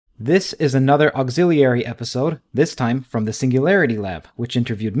This is another auxiliary episode, this time from the Singularity Lab, which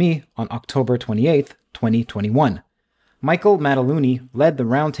interviewed me on October 28th, 2021. Michael Mataluni led the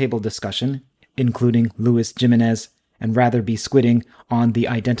roundtable discussion, including Luis Jimenez and Rather Be Squidding on the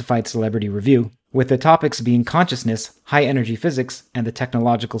Identified Celebrity Review, with the topics being consciousness, high-energy physics, and the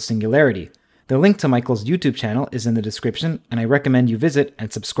technological singularity. The link to Michael's YouTube channel is in the description, and I recommend you visit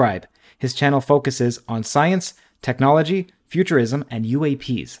and subscribe. His channel focuses on science, technology, futurism, and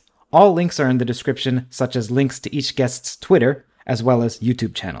UAPs. All links are in the description, such as links to each guest's Twitter, as well as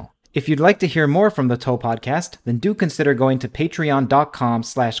YouTube channel. If you'd like to hear more from the TOE podcast, then do consider going to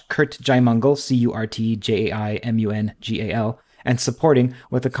patreon.com/Curt Jaimungal, CurtJaimungal, and supporting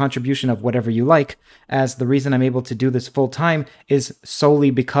with a contribution of whatever you like, as the reason I'm able to do this full time is solely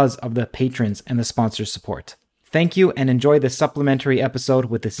because of the patrons and the sponsor support. Thank you, and enjoy this supplementary episode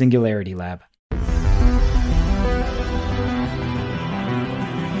with the Singularity Lab.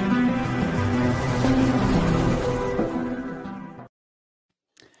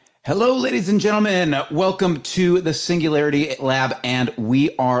 Hello, ladies and gentlemen. Welcome to the Singularity Lab, and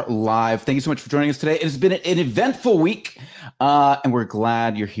we are live. Thank you so much for joining us today. It has been an eventful week, and we're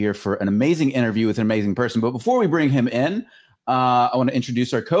glad you're here for an amazing interview with an amazing person. But before we bring him in, I want to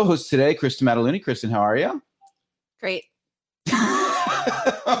introduce our co-host today, Kristen Mataluni. Kristen, how are you? Great.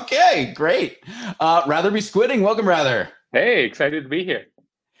 Okay, great. Rather Be Squidding. Welcome, Rather. Hey, excited to be here.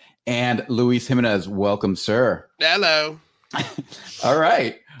 And Luis Jimenez. Welcome, sir. Hello. All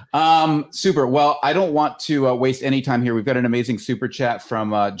right. Super. Well, I don't want to waste any time here. We've got an amazing super chat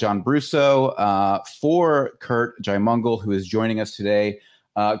from John Brusso for Curt Jaimungal, who is joining us today.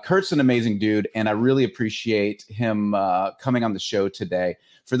 Curt's an amazing dude, and I really appreciate him coming on the show today.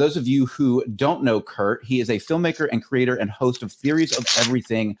 For those of you who don't know Curt, he is a filmmaker and creator and host of Theories of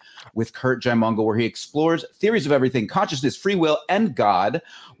Everything with Curt Jaimungal, where he explores theories of everything, consciousness, free will, and God.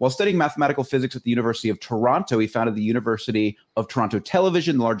 While studying mathematical physics at the University of Toronto, he founded the University of Toronto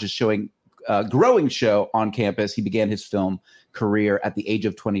Television, the largest growing show on campus. He began his film career at the age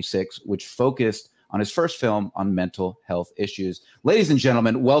of 26, which focused on his first film on mental health issues. Ladies and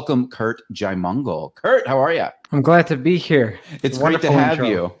gentlemen, welcome Curt Jaimungal. Curt, how are you? I'm glad to be here. It's great to have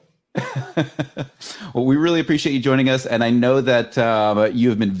you. Well, we really appreciate you joining us, and I know that you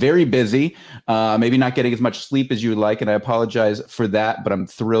have been very busy, maybe not getting as much sleep as you would like, and I apologize for that, but I'm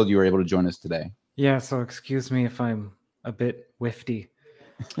thrilled you were able to join us today. Yeah, so excuse me if I'm a bit whiffy.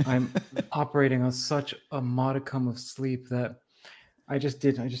 I'm operating on such a modicum of sleep that I just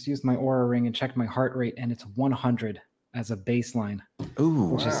used my Oura ring and checked my heart rate, and it's 100 as a baseline. Ooh,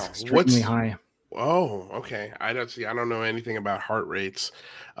 which is extremely high. Oh, okay. I don't know anything about heart rates,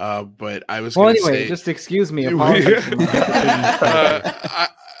 but I was. Well, gonna anyway, say, just excuse me. I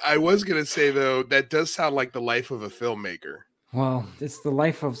was going to say though, that does sound like the life of a filmmaker. Well, it's the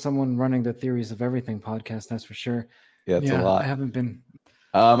life of someone running the Theories of Everything podcast. That's for sure. Yeah, it's a lot. I haven't been.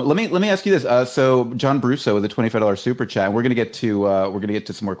 Let me ask you this. So John Brusso with a $25 super chat. We're gonna get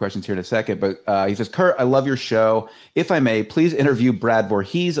to some more questions here in a second. But he says, Curt, I love your show. If I may, please interview Brad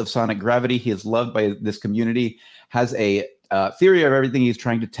Voorhees of Sonic Gravity. He is loved by this community. Has a theory of everything he's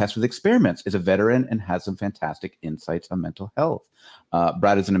trying to test with experiments. Is a veteran and has some fantastic insights on mental health.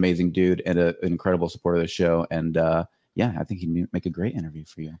 Brad is an amazing dude and an incredible supporter of the show. And yeah, I think he'd make a great interview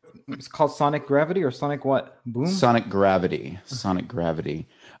for you. It's called Sonic Gravity or Sonic what? Boom? Sonic Gravity. Sonic Gravity.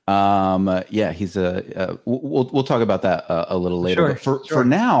 Yeah, he's we'll talk about that a little later. Sure, but for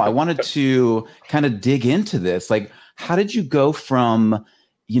now, I wanted to kind of dig into this. Like, how did you go from,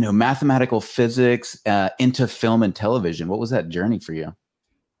 mathematical physics into film and television? What was that journey for you?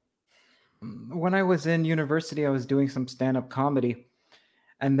 When I was in university, I was doing some stand-up comedy.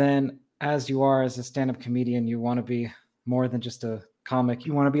 And then as you are as a stand-up comedian, you want to be more than just a comic.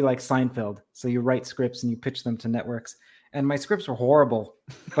 You want to be like Seinfeld. So you write scripts and you pitch them to networks. And my scripts were horrible,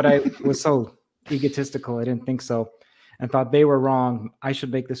 but I was so egotistical. I didn't think so and thought they were wrong. I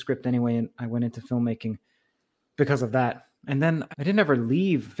should make the script anyway. And I went into filmmaking because of that. And then I didn't ever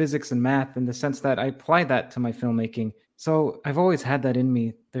leave physics and math in the sense that I applied that to my filmmaking. So I've always had that in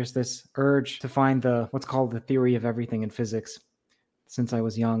me. There's this urge to find what's called the theory of everything in physics since I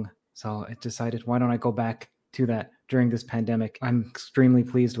was young. So I decided, why don't I go back to that during this pandemic? I'm extremely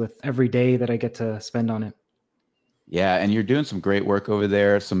pleased with every day that I get to spend on it. Yeah, and you're doing some great work over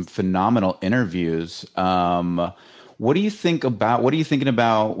there, some phenomenal interviews. What are you thinking about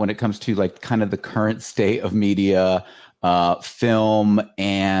when it comes to like kind of the current state of media, film,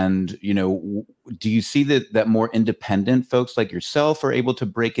 and do you see that more independent folks like yourself are able to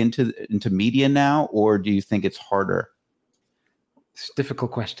break into media now, or do you think it's harder? It's a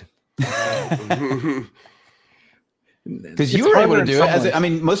difficult question. Because It's you were able harder to in do it. some ways. I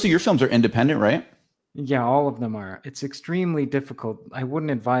mean, most of your films are independent, right? Yeah, all of them are. It's extremely difficult. I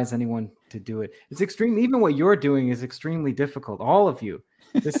wouldn't advise anyone to do it. It's extreme. Even what you're doing is extremely difficult. All of you.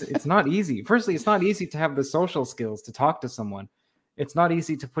 It's not easy. Firstly, it's not easy to have the social skills to talk to someone. It's not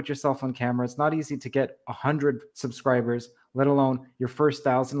easy to put yourself on camera. It's not easy to get 100 subscribers, let alone your first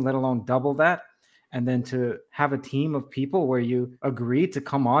 1,000, let alone double that. And then to have a team of people where you agree to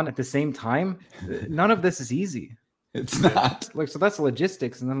come on at the same time. None of this is easy. It's not. Like, so that's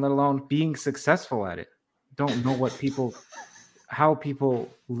logistics, and then let alone being successful at it. Don't know how people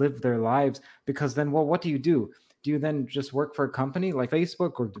live their lives, because then, well, what do? Do you then just work for a company like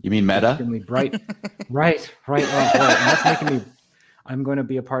Facebook, or You mean Meta? extremely bright? right. Oh, boy. And that's making me. I'm going to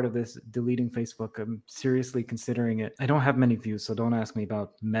be a part of this deleting Facebook. I'm seriously considering it. I don't have many views, so don't ask me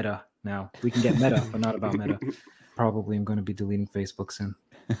about Meta now. We can get Meta, but not about Meta. Probably I'm going to be deleting Facebook soon.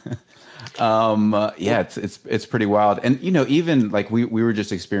 Yeah, it's pretty wild. And even like we were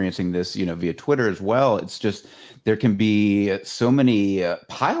just experiencing this via Twitter as well. It's just there can be so many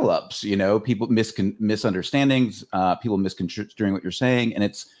pileups, people misunderstandings, people misconstruing what you're saying, and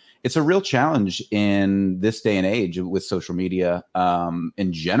it's a real challenge in this day and age with social media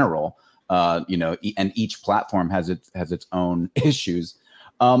in general. And each platform has its own issues.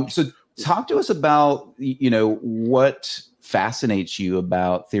 So talk to us about what fascinates you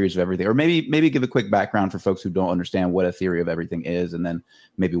about theories of everything, or maybe give a quick background for folks who don't understand what a theory of everything is, and then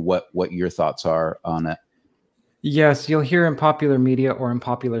maybe what your thoughts are on it. Yes, you'll hear in popular media or in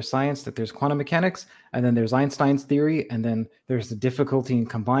popular science that there's quantum mechanics, and then there's Einstein's theory, and then there's the difficulty in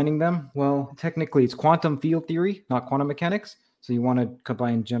combining them. Well, technically it's quantum field theory, not quantum mechanics. So you want to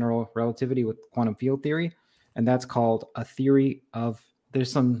combine general relativity with quantum field theory, and that's called a theory of,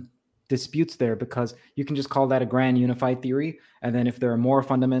 there's some disputes there, because you can just call that a grand unified theory, and then if there are more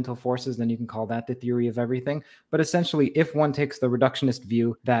fundamental forces, then you can call that the theory of everything. But essentially, if one takes the reductionist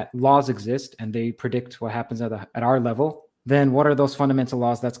view that laws exist and they predict what happens at our level, then what are those fundamental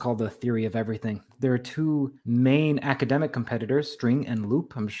laws? That's called the theory of everything. There are two main academic competitors, string and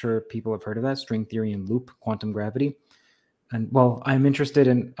loop. I'm sure people have heard of that, string theory and loop quantum gravity. And well, I'm interested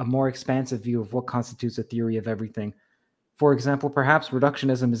in a more expansive view of what constitutes a theory of everything. For example, perhaps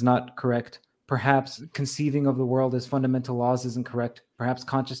reductionism is not correct. Perhaps conceiving of the world as fundamental laws isn't correct. Perhaps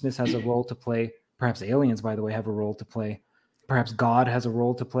consciousness has a role to play. Perhaps aliens, by the way, have a role to play. Perhaps God has a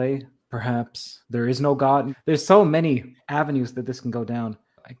role to play. Perhaps there is no God. There's so many avenues that this can go down.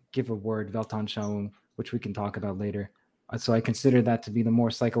 I give a word, Weltanschauung, which we can talk about later. So I consider that to be the more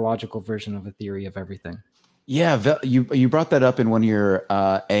psychological version of a theory of everything. Yeah, you brought that up in one of your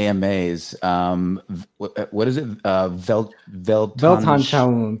AMAs. What is it?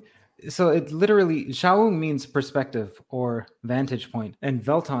 Weltanschauung. So it literally, Schauung means perspective or vantage point, and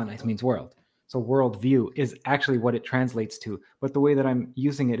Weltan means world. So worldview is actually what it translates to. But the way that I'm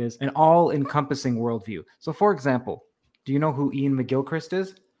using it is an all-encompassing worldview. So for example, do you know who Ian McGilchrist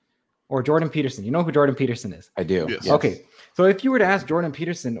is? Or Jordan Peterson? You know who Jordan Peterson is? I do. Yes. Okay. So if you were to ask Jordan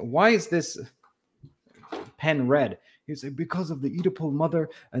Peterson, why is this pen red? He'd say, because of the Oedipal mother,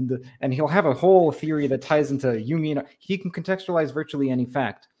 and he'll have a whole theory that ties into Jungian. He can contextualize virtually any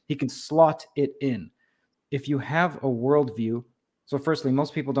fact. He can slot it in. If you have a worldview, so firstly,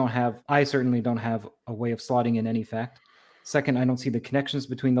 most people don't have, I certainly don't have a way of slotting in any fact. Second, I don't see the connections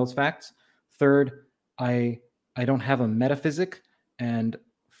between those facts. Third, I don't have a metaphysic. And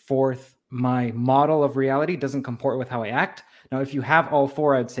fourth, my model of reality doesn't comport with how I act. Now, if you have all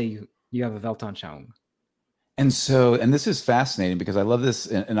four, I'd say you have a Weltanschauung. And this is fascinating, because I love this,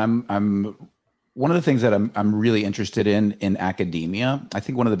 and I'm one of the things that I'm really interested in academia. I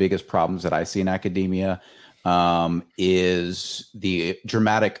think one of the biggest problems that I see in academia is the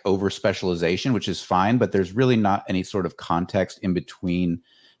dramatic over specialization, which is fine, but there's really not any sort of context in between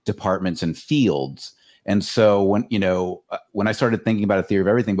departments and fields. And so when I started thinking about a theory of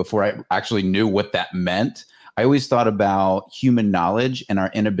everything, before I actually knew what that meant, I always thought about human knowledge and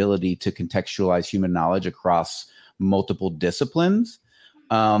our inability to contextualize human knowledge across multiple disciplines.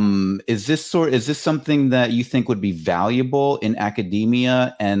 Is this something that you think would be valuable in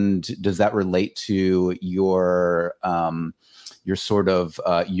academia? And does that relate to your sort of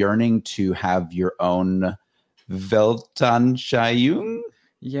yearning to have your own Weltanschauung?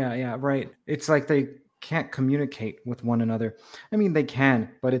 Yeah, right. It's like they can't communicate with one another. I mean, they can,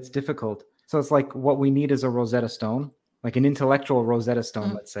 but it's difficult. So it's like what we need is a Rosetta Stone, like an intellectual Rosetta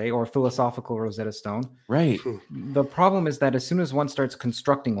Stone, let's say, or a philosophical Rosetta Stone. Right. The problem is that as soon as one starts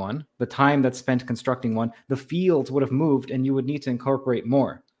constructing one, the time that's spent constructing one, the fields would have moved and you would need to incorporate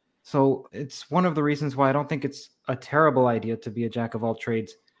more. So it's one of the reasons why I don't think it's a terrible idea to be a jack of all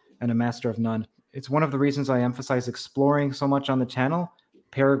trades and a master of none. it's one of the reasons I emphasize exploring so much on the channel.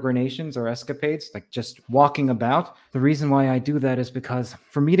 Peregrinations or escapades, like just walking about. The reason why I do that is because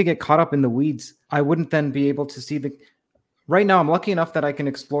for me to get caught up in the weeds, I wouldn't then be able to see the... Right now, I'm lucky enough that I can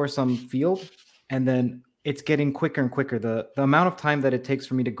explore some field, and then it's getting quicker and quicker. The amount of time that it takes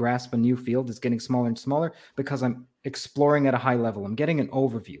for me to grasp a new field is getting smaller and smaller because I'm exploring at a high level. I'm getting an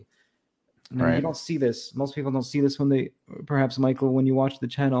overview. And you don't see this. Most people don't see this when they, perhaps Michael, when you watch the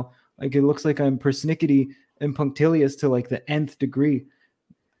channel, like it looks like I'm persnickety and punctilious to like the nth degree.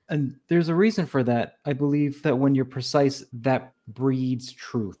 And there's a reason for that. I believe that when you're precise, that breeds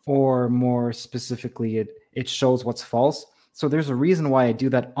truth, or more specifically, it shows what's false. So there's a reason why I do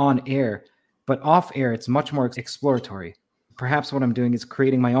that on air, but off air, it's much more exploratory. Perhaps what I'm doing is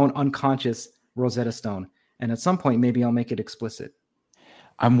creating my own unconscious Rosetta Stone. And at some point, maybe I'll make it explicit.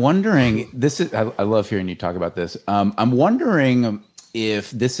 I'm wondering, I love hearing you talk about this. I'm wondering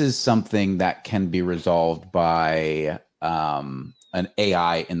if this is something that can be resolved by an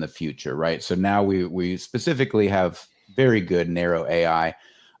AI in the future, right? So now we specifically have very good narrow AI.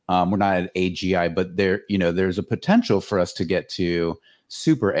 We're not at AGI, but there's a potential for us to get to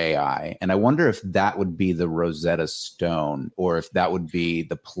super AI. And I wonder if that would be the Rosetta Stone, or if that would be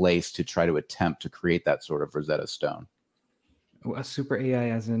the place to try to attempt to create that sort of Rosetta Stone. A super AI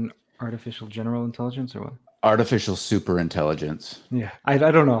as in artificial general intelligence, or what? Artificial super intelligence. Yeah, I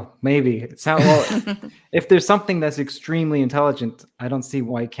don't know. Maybe it sounds well. If there's something that's extremely intelligent, I don't see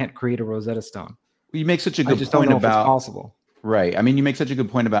why it can't create a Rosetta Stone. You make such a good I just point don't know about if it's possible. Right. I mean, you make such a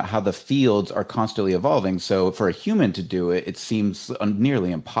good point about how the fields are constantly evolving. So for a human to do it, it seems a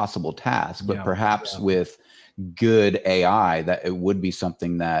nearly impossible task. But perhaps with good AI, that it would be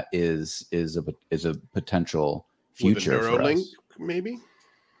something that is a potential future with a for Neuralink, us. maybe.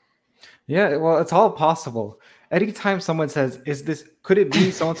 Yeah, well, it's all possible. Anytime someone says, could it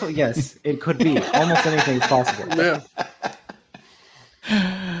be so-and-so? Yes, it could be. Almost anything is possible. Yeah.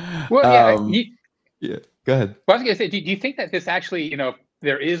 Well, yeah, go ahead. Well, I was going to say, do you think that this actually,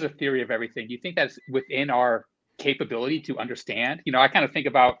 there is a theory of everything? Do you think that's within our capability to understand? I kind of think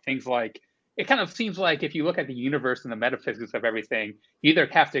about things like, it kind of seems like if you look at the universe and the metaphysics of everything, you either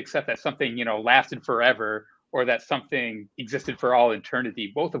have to accept that something, lasted forever, or that something existed for all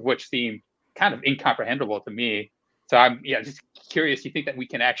eternity, both of which seem kind of incomprehensible to me. So I'm just curious, do you think that we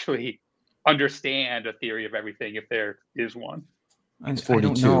can actually understand a theory of everything if there is one? It's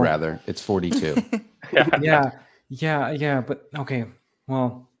 42, rather. It's 42. Yeah. But okay.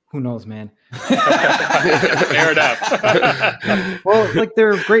 Well, who knows, man? Fair enough. Well, like there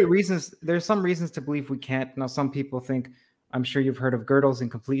are great reasons. There's some reasons to believe we can't. Now, some people think, I'm sure you've heard of Gödel's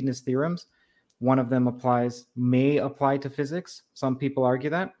incompleteness theorems. One of them may apply to physics. Some people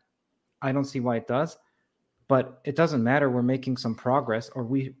argue that. I don't see why it does, but it doesn't matter. We're making some progress, or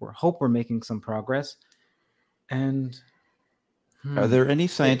we hope we're making some progress. And are there any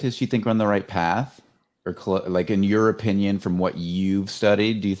scientists you think are on the right path, or like in your opinion, from what you've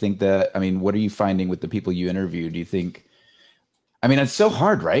studied? Do you think that? I mean, what are you finding with the people you interview? Do you think? I mean, it's so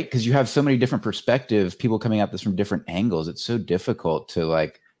hard, right? Because you have so many different perspectives, people coming at this from different angles. It's so difficult to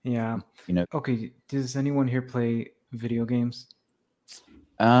like. Yeah. Okay. Does anyone here play video games?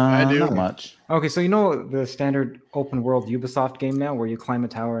 I do. Not much. Okay, so the standard open world Ubisoft game now, where you climb a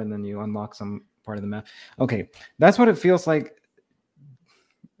tower and then you unlock some part of the map. Okay, that's what it feels like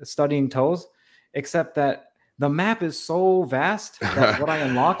studying toes, except that the map is so vast that what I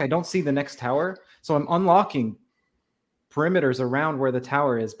unlock, I don't see the next tower. So I'm unlocking perimeters around where the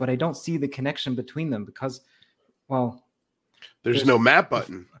tower is, but I don't see the connection between them because, well, there's no map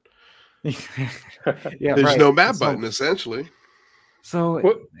button. Yeah, there's no map button essentially. So,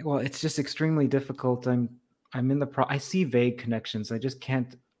 well, it's just extremely difficult. I'm in I see vague connections. I just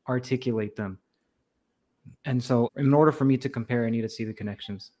can't articulate them. And so in order for me to compare, I need to see the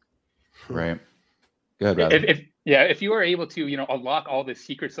connections. Right. Good. If you are able to, unlock all the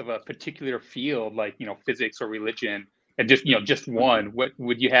secrets of a particular field, like, physics or religion, and just one, what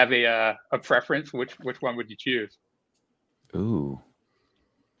would you have a preference? Which one would you choose? Ooh.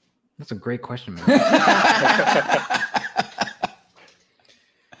 That's a great question, man.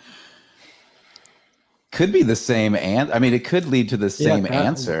 Could be the same I mean, it could lead to the same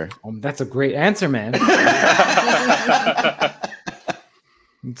answer. That's a great answer, man.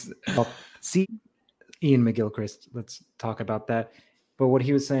 See, Ian McGilchrist, let's talk about that. But what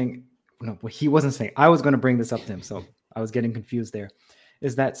he was saying, no, what he wasn't saying, I was going to bring this up to him, so I was getting confused there,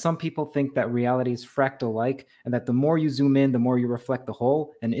 is that some people think that reality is fractal-like, and that the more you zoom in, the more you reflect the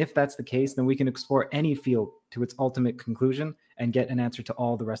whole. And if that's the case, then we can explore any field to its ultimate conclusion and get an answer to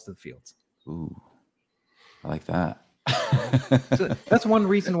all the rest of the fields. Ooh. I like that. So that's one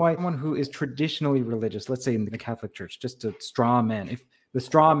reason why someone who is traditionally religious, let's say in the Catholic Church, just a straw man, if the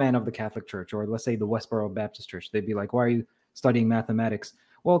straw man of the Catholic Church, or let's say the Westboro Baptist Church, they'd be like, why are you studying mathematics?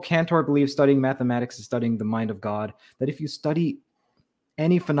 Well, Cantor believes studying mathematics is studying the mind of God, that if you study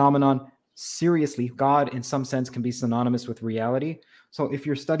any phenomenon seriously, God in some sense can be synonymous with reality. So if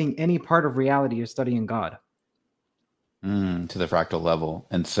you're studying any part of reality, you're studying God. To the fractal level.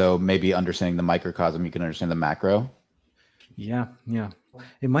 And so maybe understanding the microcosm, you can understand the macro. Yeah.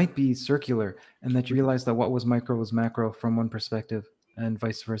 It might be circular, and that you realize that what was micro was macro from one perspective, and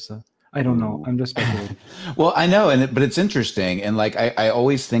vice versa. I don't know. I'm just speculating. Well, I know, but it's interesting. And like, I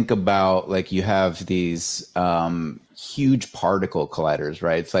always think about, like, you have these huge particle colliders,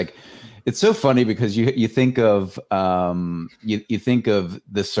 right? It's like, it's so funny because you think of you think of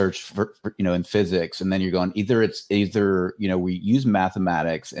the search for in physics, and then you're going either we use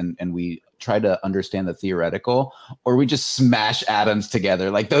mathematics and we try to understand the theoretical, or we just smash atoms together.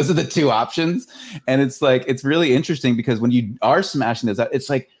 Like, those are the two options. And it's like, it's really interesting because when you are smashing those out, it's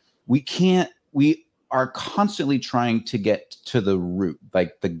like we are constantly trying to get to the root,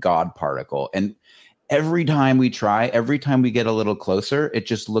 like the God particle. And every time we get a little closer, it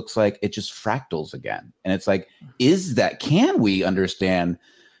just looks like it just fractals again. And it's like, can we understand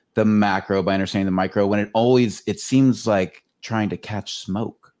the macro by understanding the micro, when it seems like trying to catch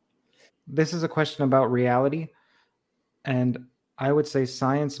smoke? This is a question about reality. And I would say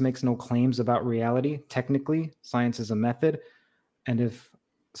science makes no claims about reality. Technically, science is a method. And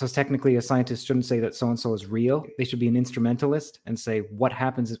so technically a scientist shouldn't say that so-and-so is real. They should be an instrumentalist and say, what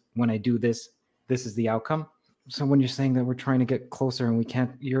happens when I do this? This is the outcome. So when you're saying that we're trying to get closer and we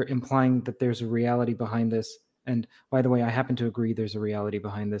can't, you're implying that there's a reality behind this. And by the way, I happen to agree there's a reality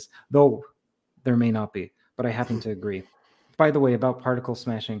behind this, though there may not be, but I happen to agree. By the way, about particle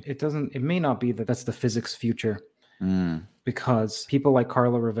smashing, it may not be that that's the physics future, because people like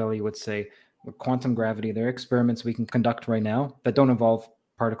Carlo Rovelli would say with quantum gravity, there are experiments we can conduct right now that don't involve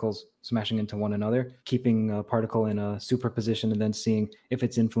particles smashing into one another, keeping a particle in a superposition and then seeing if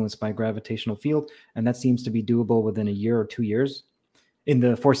it's influenced by a gravitational field. And that seems to be doable within a year or 2 years. In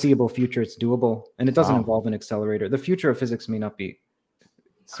the foreseeable future, it's doable, and it doesn't involve an accelerator. The future of physics may not be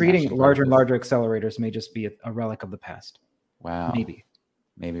creating larger and larger accelerators, may just be a relic of the past. Wow. Maybe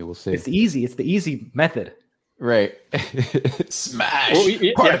we'll see. It's the easy method. Right. Smash. Well,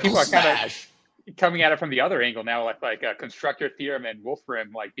 people are smash. kind of coming at it from the other angle now, like a constructor theorem and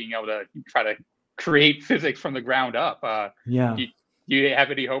Wolfram, like being able to try to create physics from the ground up. Do you have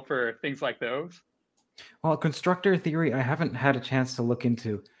any hope for things like those? Well, constructor theory, I haven't had a chance to look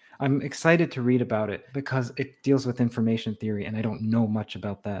into. I'm excited to read about it because it deals with information theory, and I don't know much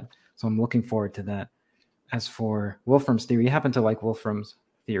about that. So I'm looking forward to that. As for Wolfram's theory, you happen to like Wolfram's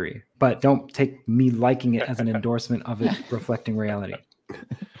theory, but don't take me liking it as an endorsement of it reflecting reality.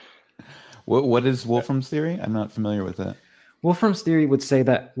 What is Wolfram's theory? I'm not familiar with that. Wolfram's theory would say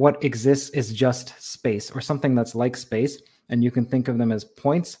that what exists is just space, or something that's like space, and you can think of them as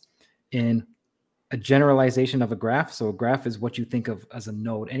points in a generalization of a graph. So a graph is what you think of as a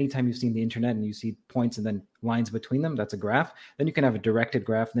node. Anytime you've seen the internet and you see points and then lines between them, that's a graph. Then you can have a directed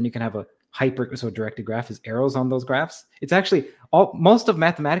graph. Then you can have a so a directed graph is arrows on those graphs. It's actually most of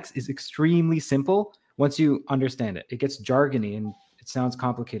mathematics is extremely simple once you understand it. It gets jargony and it sounds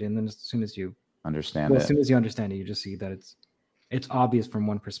complicated. And then as soon as you understand it, you just see that it's obvious from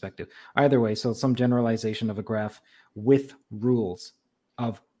one perspective. Either way, so some generalization of a graph with rules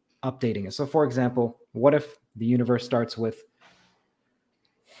of updating it. So for example, what if the universe starts with,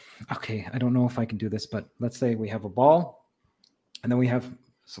 okay, I don't know if I can do this, but let's say we have a ball and then we have,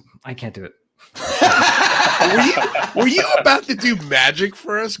 I can't do it. Were you about to do magic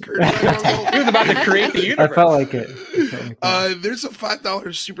for us, Curt? He was about to create the universe. I felt like it. There's a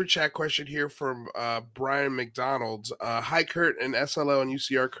 $5 super chat question here from Brian McDonald. Hi, Curt and SLO and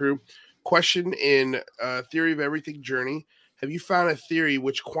UCR crew. Question in Theory of Everything Journey. Have you found a theory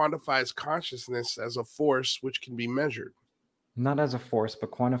which quantifies consciousness as a force which can be measured? Not as a force, but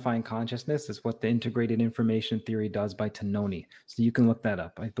quantifying consciousness is what the integrated information theory does by Tononi. So you can look that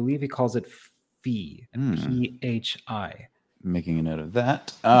up. I believe he calls it PHI. PHI. Making a note of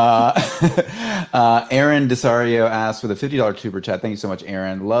that. Aaron Desario asked with a $50 super chat. Thank you so much,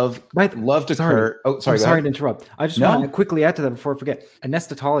 Aaron. Love to Curt. Oh, sorry. Sorry to interrupt. I just want to quickly add to that before I forget.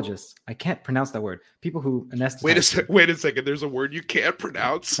 Anesthetologists. I can't pronounce that word. People who anesthetize. Wait a second. There's a word you can't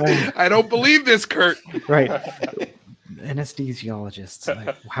pronounce. I don't believe this, Curt. Right.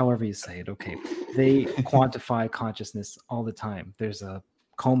 Anesthesiologists, however you say it. Okay. They quantify consciousness all the time. There's a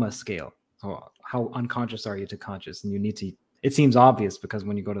coma scale. So how unconscious are you to conscious? And you need to It seems obvious because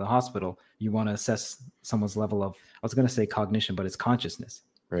when you go to the hospital, you want to assess someone's level of, I was going to say cognition, but it's consciousness.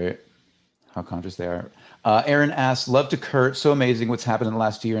 Right. How conscious they are. Aaron asks, love to Curt. So amazing what's happened in the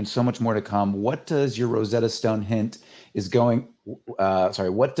last year and so much more to come. What does your Rosetta Stone hint is going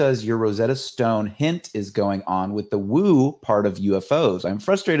on with the woo part of UFOs? I'm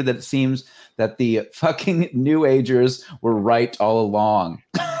frustrated that it seems that the fucking New Agers were right all along.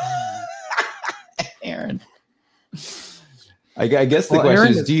 Aaron. I guess the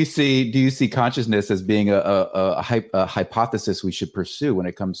question is, do you see consciousness as being a hypothesis we should pursue when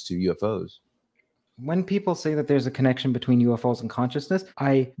it comes to UFOs? When people say that there's a connection between UFOs and consciousness,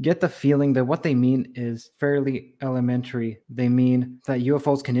 I get the feeling that what they mean is fairly elementary. They mean that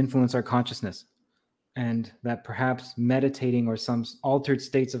UFOs can influence our consciousness, and that perhaps meditating or some altered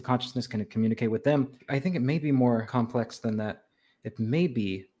states of consciousness can communicate with them. I think it may be more complex than that. It may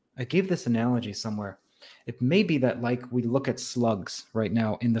be, I gave this analogy somewhere. It may be that, like, we look at slugs right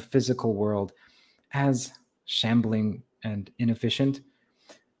now in the physical world as shambling and inefficient,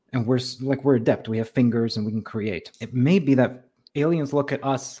 and we're adept. We have fingers and we can create. It may be that aliens look at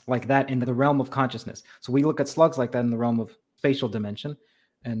us like that in the realm of consciousness. So we look at slugs like that in the realm of spatial dimension,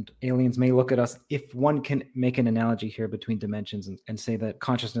 and aliens may look at us, if one can make an analogy here between dimensions and say that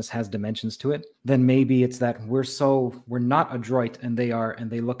consciousness has dimensions to it, then maybe it's that we're not adroit and they are,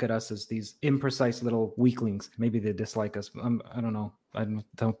 and they look at us as these imprecise little weaklings. Maybe they dislike us. I don't know. I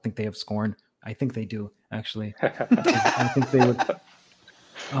don't think they have scorn. I think they do, actually. I think they would.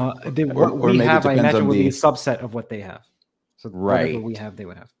 What we have, I imagine, will be a subset of what they have. So whatever we have, they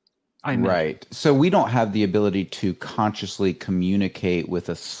would have. Right. So we don't have the ability to consciously communicate with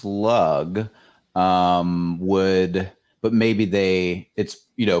a slug. But maybe it's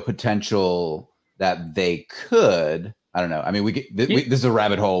potential that they could. I don't know. I mean, this is a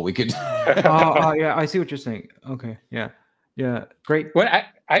rabbit hole. We could. Yeah, I see what you're saying. Okay. Yeah. Great. Well,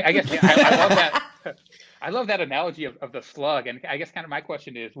 I guess I love that. I love that analogy of the slug, and I guess kind of my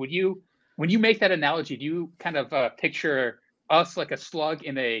question is: when you make that analogy, do you kind of picture us like a slug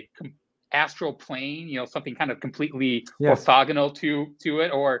in a astral plane, something kind of completely orthogonal to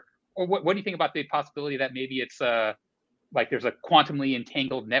it, or what do you think about the possibility that maybe it's like there's a quantumly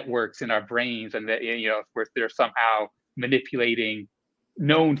entangled networks in our brains, and that they're somehow manipulating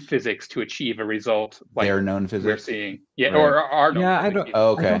known physics to achieve a result like their known physics we're seeing, or our known physics.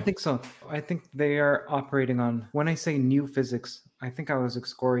 I don't think so. I think they are operating on, when I say new physics, I think I was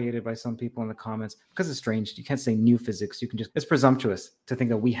excoriated by some people in the comments because it's strange. You can't say new physics. It's presumptuous to think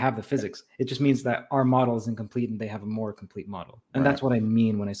that we have the physics. It just means that our model is incomplete and they have a more complete model. And that's what I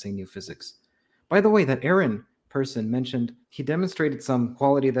mean when I say new physics. By the way, that Aaron person mentioned, he demonstrated some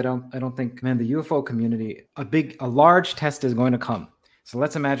quality that I don't think, man, the UFO community, a large test is going to come. So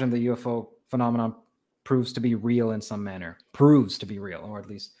let's imagine the UFO phenomenon proves to be real in some manner. Proves to be real, or at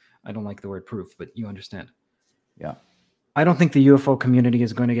least, I don't like the word proof, but you understand. Yeah. I don't think the UFO community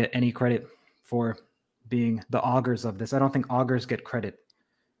is going to get any credit for being the augurs of this. I don't think augurs get credit.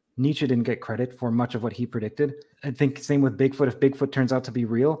 Nietzsche didn't get credit for much of what he predicted. I think same with Bigfoot. If Bigfoot turns out to be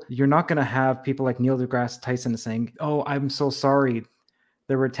real, you're not going to have people like Neil deGrasse Tyson saying, "Oh, I'm so sorry.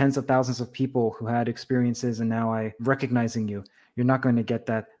 There were tens of thousands of people who had experiences and now I'm recognizing you." You're not going to get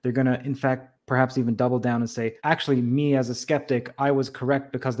that. They're going to, in fact, perhaps even double down and say, actually, me as a skeptic, I was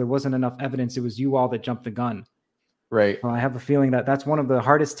correct because there wasn't enough evidence. It was you all that jumped the gun. Right. Well, I have a feeling that that's one of the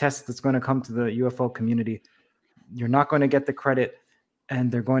hardest tests that's going to come to the UFO community. You're not going to get the credit, and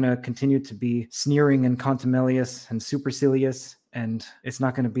they're going to continue to be sneering and contumelious and supercilious, and it's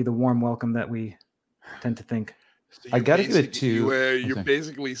not going to be the warm welcome that we tend to think. So I got to give it to you're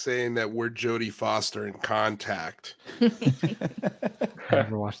basically saying that we're Jodie Foster in Contact. I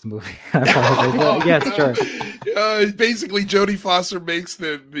never watched the movie. Yes, sure. Basically, Jodie Foster makes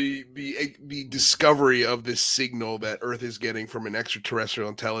the discovery of this signal that Earth is getting from an extraterrestrial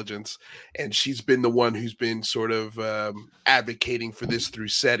intelligence, and she's been the one who's been sort of advocating for this through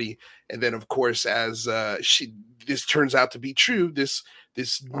SETI. And then, of course, as this turns out to be true, this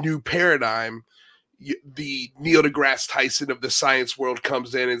new paradigm. The Neil deGrasse Tyson of the science world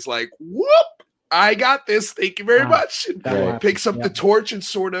comes in and is like, whoop, I got this. Thank you very much. And picks up the torch and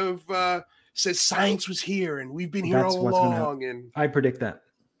sort of says science was here and we've been here all along. And I predict that.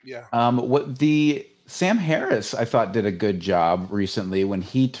 Yeah. Sam Harris, I thought, did a good job recently when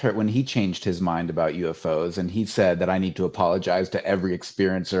he changed his mind about UFOs, and he said that I need to apologize to every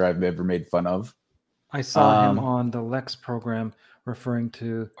experiencer I've ever made fun of. I saw him on the Lex program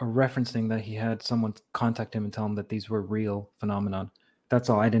referencing that he had someone contact him and tell him that these were real phenomenon. That's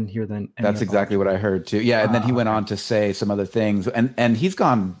all. I didn't hear the. That's exactly what I heard too. Yeah, and then he went on to say some other things, and he's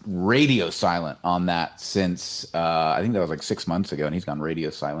gone radio silent on that since I think that was like 6 months ago, and he's gone radio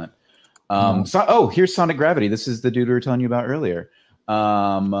silent. Here's Sonic Gravity. This is the dude we were telling you about earlier.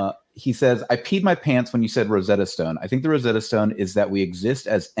 He says, I peed my pants when you said Rosetta Stone. I think the Rosetta Stone is that we exist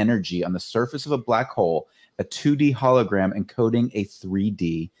as energy on the surface of a black hole, a 2D hologram encoding a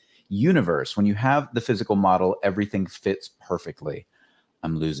 3D universe. When you have the physical model, everything fits perfectly.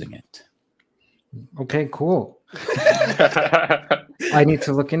 I'm losing it. Okay, cool. I need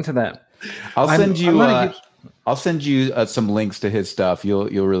to look into that. I'll send you some links to his stuff. You'll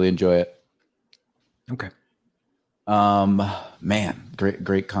really enjoy it. Okay. Man,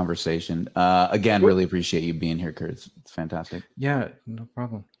 great conversation. Again, really appreciate you being here, Curt. It's fantastic. Yeah, no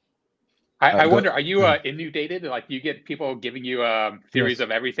problem. I wonder, are you inundated? Like, do you get people giving you theories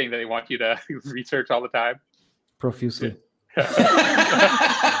of everything that they want you to research all the time? Profusely.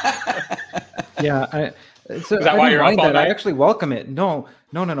 Yeah, Is that why you're up all night? I actually welcome it. No.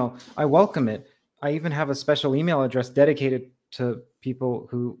 I welcome it. I even have a special email address dedicated to people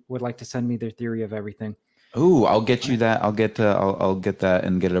who would like to send me their theory of everything. Ooh, I'll get you that. I'll get that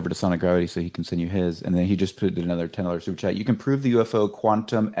and get it over to Sonic Gravity so he can send you his. And then he just put another $10 super chat. You can prove the UFO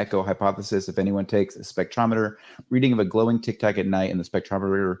quantum echo hypothesis if anyone takes a spectrometer reading of a glowing tic tac at night, and the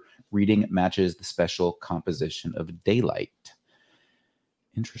spectrometer reading matches the special composition of daylight.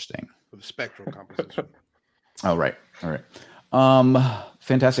 Interesting. The spectral composition. Oh, right. All right.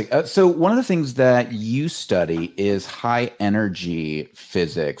 Fantastic. So one of the things that you study is high energy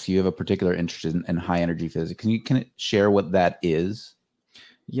physics. You have a particular interest in high energy physics. Can you share what that is?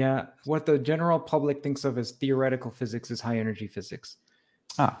 Yeah. What the general public thinks of as theoretical physics is high energy physics.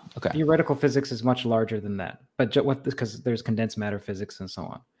 Okay. Theoretical physics is much larger than that, but because there's condensed matter physics and so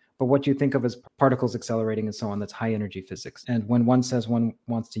on. But what you think of as particles accelerating and so on, that's high energy physics. And when one says one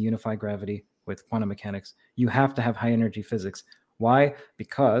wants to unify gravity with quantum mechanics, you have to have high energy physics. Why?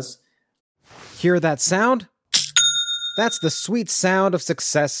 Because... Hear that sound? That's the sweet sound of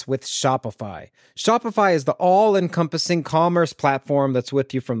success with Shopify. Shopify is the all-encompassing commerce platform that's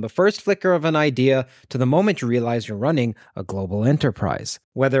with you from the first flicker of an idea to the moment you realize you're running a global enterprise.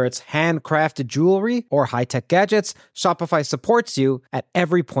 Whether it's handcrafted jewelry or high-tech gadgets, Shopify supports you at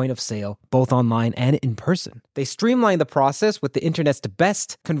every point of sale, both online and in person. They streamline the process with the internet's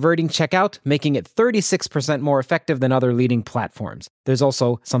best converting checkout, making it 36% more effective than other leading platforms. There's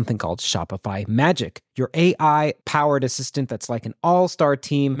also something called Shopify Magic, your AI-powered assistant that's like an all-star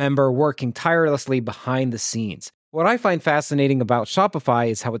team member working tirelessly behind the scenes. What I find fascinating about Shopify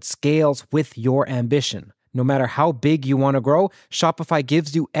is how it scales with your ambition. No matter how big you want to grow, Shopify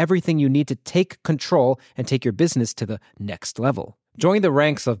gives you everything you need to take control and take your business to the next level. Join the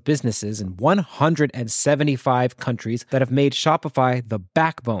ranks of businesses in 175 countries that have made Shopify the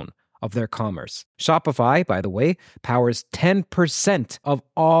backbone of their commerce. Shopify, by the way, powers 10% of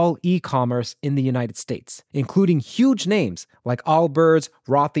all e-commerce in the United States, including huge names like Allbirds,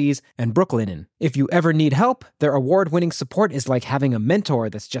 Rothy's, and Brooklinen. If you ever need help, their award-winning support is like having a mentor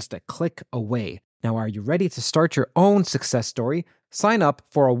that's just a click away. Now, are you ready to start your own success story? Sign up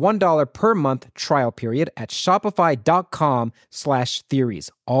for a $1 per month trial period at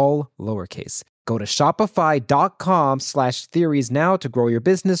shopify.com/theories, all lowercase. Go to shopify.com/theories now to grow your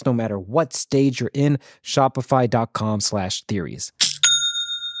business no matter what stage you're in. Shopify.com/theories.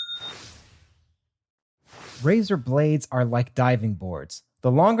 Razor blades are like diving boards. The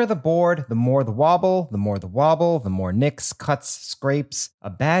longer the board, the more the wobble, the more the wobble, the more nicks, cuts, scrapes.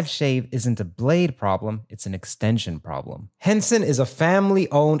 A bad shave isn't a blade problem, it's an extension problem. Henson is a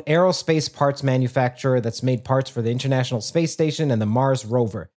family-owned aerospace parts manufacturer that's made parts for the International Space Station and the Mars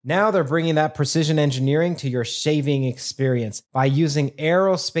rover. Now they're bringing that precision engineering to your shaving experience. By using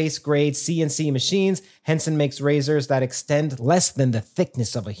aerospace-grade CNC machines, Henson makes razors that extend less than the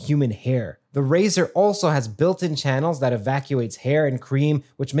thickness of a human hair. The razor also has built-in channels that evacuates hair and cream,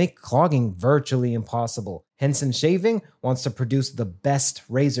 which make clogging virtually impossible. Henson Shaving wants to produce the best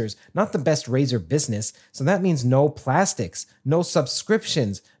razors, not the best razor business, so that means no plastics, no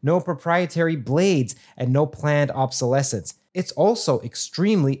subscriptions, no proprietary blades, and no planned obsolescence. It's also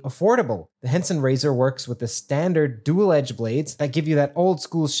extremely affordable. The Henson razor works with the standard dual-edge blades that give you that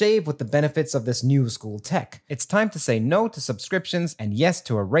old-school shave with the benefits of this new-school tech. It's time to say no to subscriptions and yes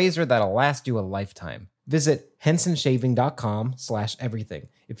to a razor that'll last you a lifetime. Visit hensonshaving.com/everything.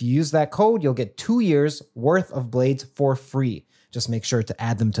 If you use that code, you'll get 2 years worth of blades for free. Just make sure to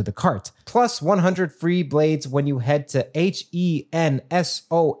add them to the cart. Plus 100 free blades when you head to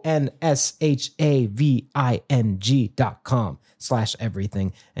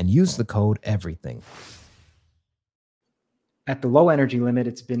hensonshaving.com/everything and use the code everything. at the low energy limit,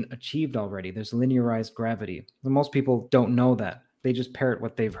 it's been achieved already. There's linearized gravity. Most people don't know that. They just parrot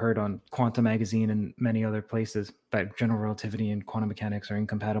what they've heard on Quantum Magazine and many other places, that general relativity and quantum mechanics are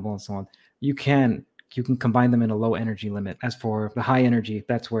incompatible and so on. You can combine them in a low energy limit. As for the high energy,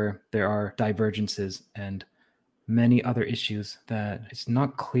 that's where there are divergences and many other issues that it's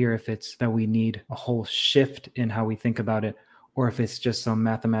not clear if it's that we need a whole shift in how we think about it, or if it's just some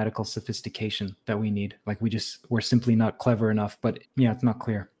mathematical sophistication that we need. Like we're simply not clever enough, but yeah, it's not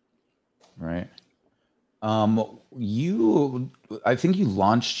clear. Right. I think you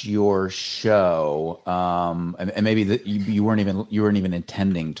launched your show, and maybe that you weren't even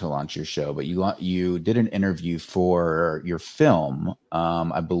intending to launch your show, but you did an interview for your film.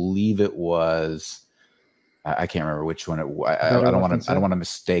 I believe it was, I can't remember which one. I don't want to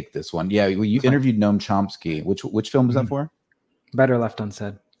mistake this one. Yeah, you interviewed Noam Chomsky. Which film was that for? Better Left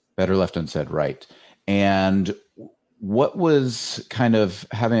Unsaid. Better Left Unsaid, right. And what was kind of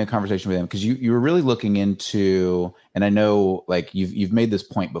having a conversation with him, because you were really looking into, and I know like you've made this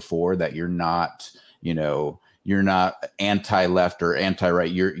point before that you're not anti-left or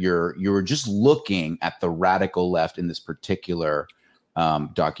anti-right. You were just looking at the radical left in this particular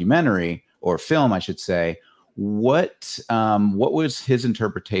documentary or film, I should say. What was his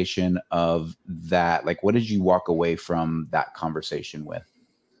interpretation of that? Like, what did you walk away from that conversation with?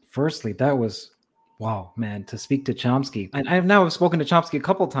 Firstly, that was, wow, man, to speak to Chomsky. And I've now spoken to Chomsky a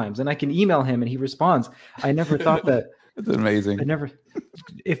couple times, and I can email him and he responds. I never thought that. That's amazing.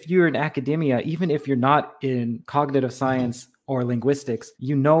 If you're in academia, even if you're not in cognitive science or linguistics,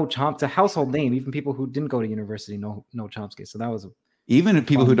 it's a household name. Even people who didn't go to university know Chomsky. So that was even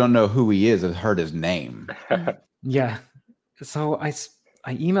people who don't know who he is have heard his name. Yeah. So I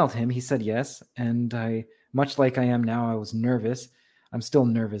emailed him. He said yes. And much like I am now, I was nervous. I'm still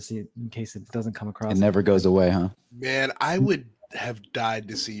nervous in case it doesn't come across. It never goes away, huh? Man, I would have died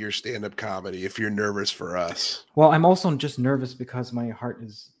to see your stand-up comedy if you're nervous for us. Well, I'm also just nervous because my heart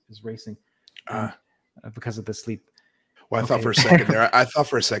is racing because of the sleep. Well, I thought for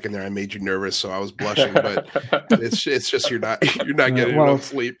a second there I made you nervous, so I was blushing. But it's just you're not getting enough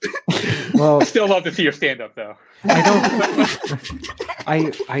sleep. Well, I still love to see your stand up though.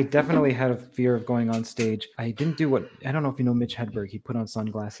 I definitely had a fear of going on stage. I didn't do I don't know if you know Mitch Hedberg. He put on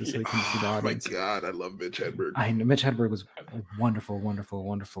sunglasses so he can see the audience. Oh my God, I love Mitch Hedberg. I know Mitch Hedberg was a wonderful, wonderful,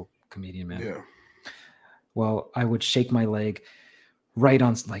 wonderful comedian, man. Yeah. Well, I would shake my leg right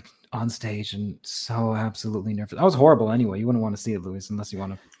on stage and so absolutely nervous. I was horrible anyway. You wouldn't want to see it, Louis, unless you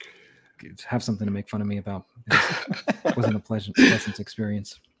want to have something to make fun of me about. It wasn't a pleasant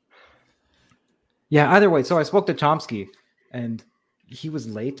experience. Yeah, either way. So I spoke to Chomsky and he was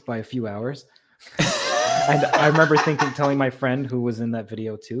late by a few hours. And I remember telling my friend who was in that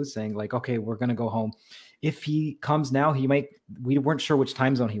video too, saying like, okay, we're going to go home. If he comes now, we weren't sure which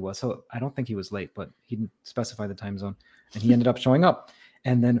time zone he was. So I don't think he was late, but he didn't specify the time zone. And he ended up showing up.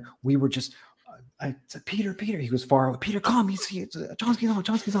 And then we were just, I said, Peter, he was far away. Peter, come,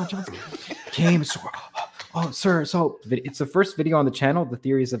 Chomsky's on. Came, sir. So it's the first video on the channel, the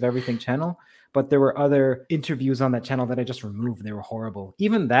Theories of Everything channel. But there were other interviews on that channel that I just removed. They were horrible.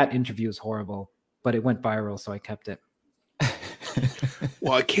 Even that interview is horrible, but it went viral, so I kept it.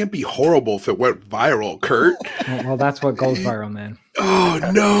 Well, it can't be horrible if it went viral, Curt. Well, that's what goes viral, man. Oh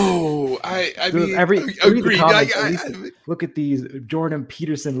no! I mean, agree. Look at these Jordan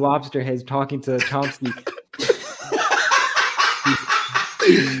Peterson lobster heads talking to Chomsky.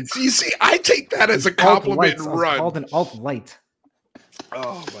 You see, I take that as a compliment and run. It's called an alt-light.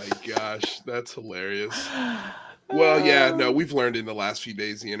 Oh my gosh, that's hilarious. Well, yeah, no, we've learned in the last few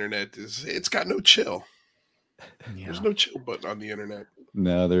days the internet it's got no chill. Yeah. There's no chill button on the internet.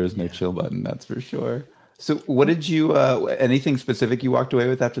 No, there is no chill button, that's for sure. So what did you anything specific you walked away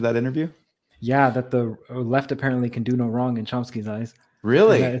with after that interview? Yeah, that the left apparently can do no wrong in Chomsky's eyes.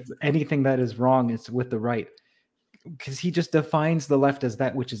 Really? Anything that is wrong is with the right. Because he just defines the left as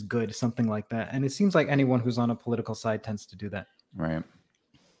that which is good, something like that. And it seems like anyone who's on a political side tends to do that. Right.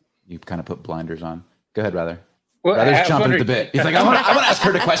 You kind of put blinders on. Go ahead, Rather. Well, Rather's chomping at the bit. He's like, I want to ask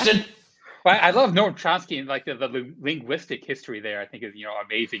Curt a question. Well, I love Noam Chomsky and like the linguistic history there. I think is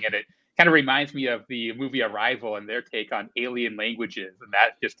amazing, and it kind of reminds me of the movie Arrival and their take on alien languages, and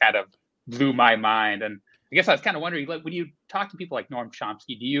that just kind of blew my mind. And I guess I was kind of wondering, like, when you talk to people like Noam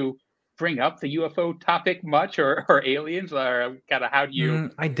Chomsky, do you bring up the UFO topic much, or aliens, or kind of how do you?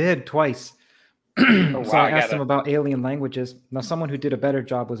 I did twice. So I asked him about alien languages. Now, someone who did a better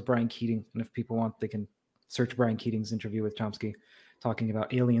job was Brian Keating, and if people want, they can search Brian Keating's interview with Chomsky talking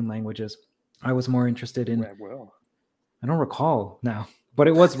about alien languages. I was more interested in, I don't recall now, but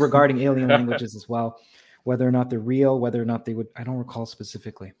it was regarding alien languages as well. whether or not they're real, whether or not they would. I don't recall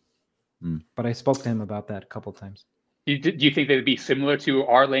specifically, but I spoke to him about that a couple times. Do you think they'd be similar to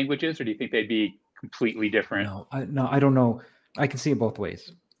our languages, or do you think they'd be completely different? No, I don't know. I can see it both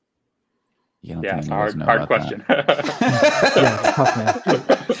ways. Yeah, it's a hard question. Yeah, tough,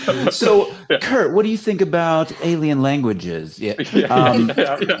 man. So, Curt, what do you think about alien languages? Yeah.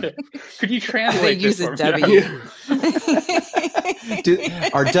 Could you translate? They use a W.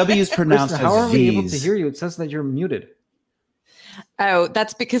 Are W's pronounced Listen, how as are we able V's? to hear you? It says that you're muted. Oh,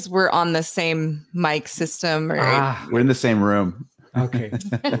 that's because we're on the same mic system, right? We're in the same room. Okay.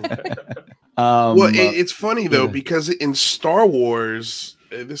 Well, it's funny though, because in Star Wars,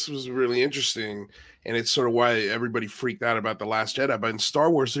 this was really interesting, and it's sort of why everybody freaked out about The Last Jedi. But in Star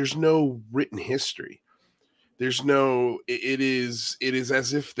Wars, there's no written history. There's no. It is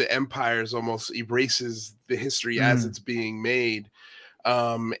as if the Empire almost erases the history as it's being made.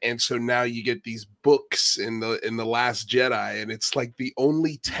 And so now you get these books in the Last Jedi, and it's like the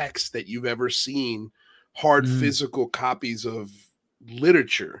only text that you've ever seen, hard physical copies of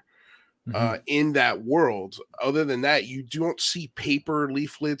literature in that world. Other than that, you don't see paper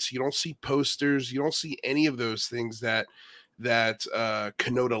leaflets, you don't see posters, you don't see any of those things that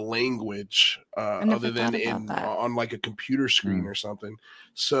connote a language other than on like a computer screen or something.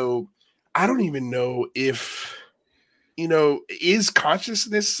 So I don't even know if, is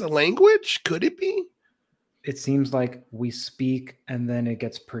consciousness a language? Could it be? It seems like we speak and then it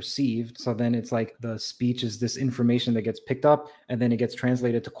gets perceived. So then it's like the speech is this information that gets picked up and then it gets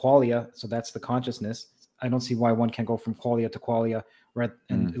translated to qualia. So that's the consciousness. I don't see why one can't go from qualia to qualia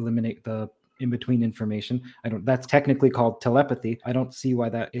and eliminate the in-between information. That's technically called telepathy. I don't see why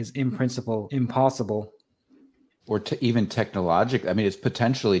that is in principle impossible. Or even technological. I mean, it's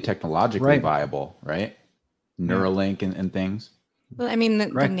potentially technologically viable, right? Neuralink and things. Well, I mean, the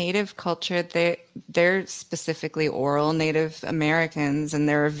native culture, they're specifically oral Native Americans, and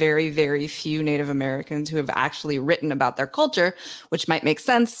there are very, very few Native Americans who have actually written about their culture, which might make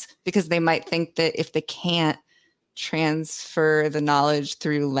sense because they might think that if they can't transfer the knowledge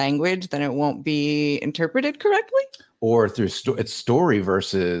through language, then it won't be interpreted correctly. Or through it's story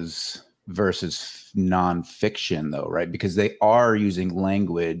versus nonfiction, though, right? Because they are using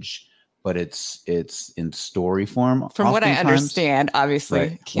language, but it's in story form. From what I understand, obviously.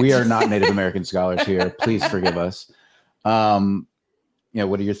 Right. We are not Native American scholars here. Please forgive us. What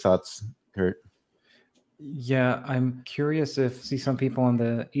are your thoughts, Curt? Yeah, I'm curious some people on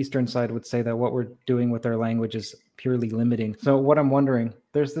the Eastern side would say that what we're doing with our language is purely limiting. So what I'm wondering,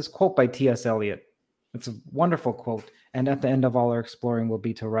 there's this quote by T.S. Eliot. It's a wonderful quote. And at the end of all our exploring will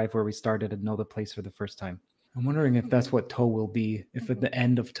be to arrive where we started and know the place for the first time. I'm wondering if that's what Toe will be. If at the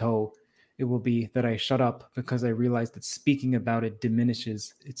end of Toe, it will be that I shut up because I realize that speaking about it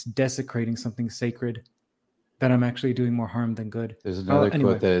diminishes. It's desecrating something sacred, that I'm actually doing more harm than good. There's another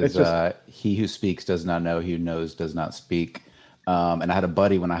quote that is, he who speaks does not know, he who knows does not speak. And I had a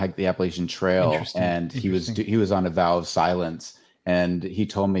buddy when I hiked the Appalachian Trail, and he was on a vow of silence. And he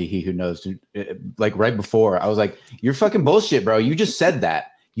told me, he who knows, like right before, I was like, you're fucking bullshit, bro. You just said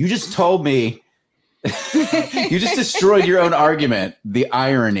that. You just told me, you just destroyed your own argument. The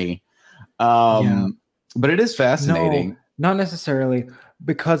irony. But it is fascinating. No, not necessarily,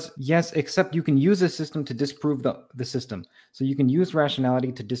 because yes, except you can use a system to disprove the system. So you can use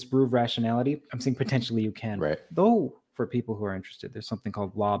rationality to disprove rationality. I'm saying potentially you can. Right. Though for people who are interested, there's something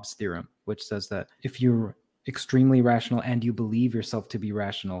called Lobb's theorem, which says that if you're extremely rational and you believe yourself to be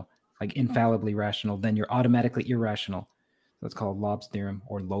rational, like infallibly rational, then you're automatically irrational. That's called Lobb's theorem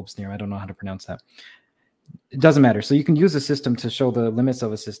or Loeb's theorem. I don't know how to pronounce that. It doesn't matter. So you can use a system to show the limits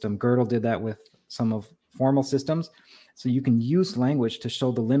of a system. Gödel did that with some of formal systems. So you can use language to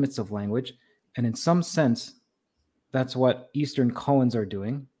show the limits of language. And in some sense, that's what Eastern Cohens are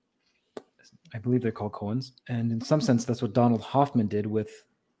doing. I believe they're called Cohens. And in some sense, that's what Donald Hoffman did with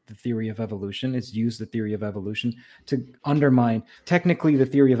the theory of evolution, is use the theory of evolution to undermine technically the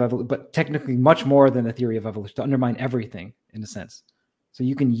theory of evolution, but technically much more than the theory of evolution, to undermine everything in a sense. So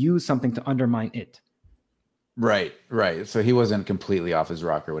you can use something to undermine it. Right. So he wasn't completely off his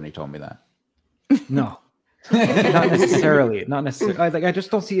rocker when he told me that. No, not necessarily. I just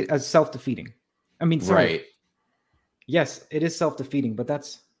don't see it as self-defeating. I mean, sorry. Right. Yes, it is self-defeating, but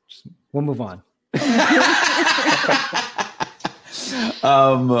we'll move on.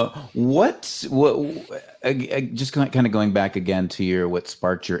 What just kind of going back again to what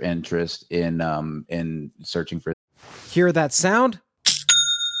sparked your interest in searching for. Hear that sound?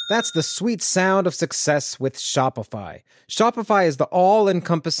 That's the sweet sound of success with Shopify. Shopify is the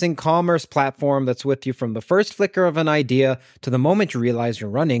all-encompassing commerce platform that's with you from the first flicker of an idea to the moment you realize you're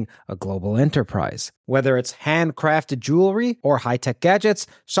running a global enterprise. Whether it's handcrafted jewelry or high-tech gadgets,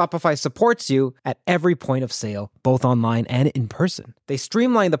 Shopify supports you at every point of sale, both online and in person. They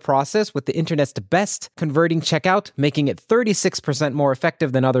streamline the process with the internet's best converting checkout, making it 36% more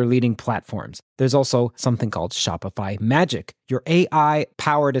effective than other leading platforms. There's also something called Shopify Magic, your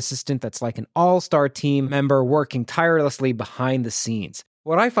AI-powered assistant that's like an all-star team member working tirelessly behind the scenes.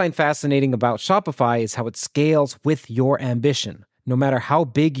 What I find fascinating about Shopify is how it scales with your ambition. No matter how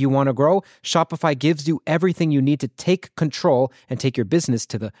big you want to grow, Shopify gives you everything you need to take control and take your business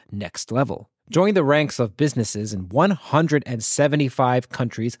to the next level. Join the ranks of businesses in 175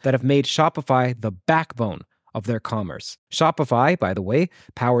 countries that have made Shopify the backbone of their commerce. Shopify, by the way,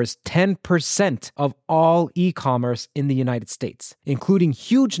 powers 10% of all e-commerce in the United States, including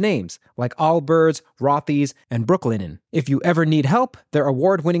huge names like Allbirds, Rothy's, and Brooklinen. If you ever need help, their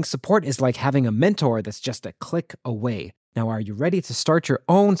award-winning support is like having a mentor that's just a click away. Now, are you ready to start your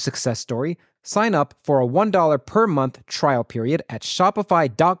own success story? Sign up for a $1 per month trial period at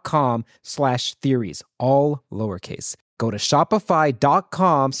shopify.com/theories, all lowercase. Go to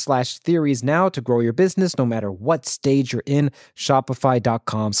shopify.com/theories now to grow your business no matter what stage you're in.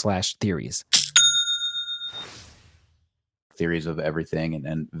 Shopify.com/theories. Theories of everything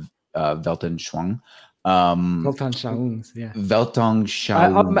and Weltanschauung. Weltanschauungs, yeah.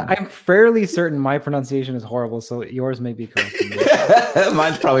 Weltanschauung. I'm fairly certain my pronunciation is horrible, so yours may be correct.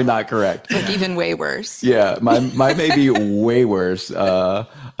 Mine's probably not correct. Like even way worse. Yeah, mine may be way worse on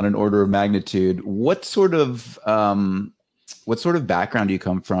an order of magnitude. What sort of background do you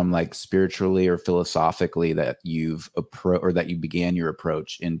come from, like spiritually or philosophically, that you've that you began your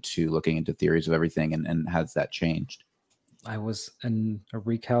approach into looking into theories of everything, and has that changed? I was a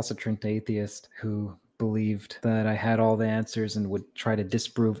recalcitrant atheist who believed that I had all the answers and would try to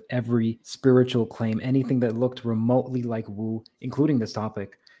disprove every spiritual claim, anything that looked remotely like woo, including this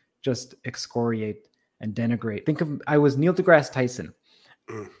topic, just excoriate and denigrate. I was Neil deGrasse Tyson.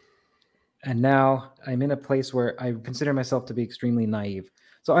 And now I'm in a place where I consider myself to be extremely naive.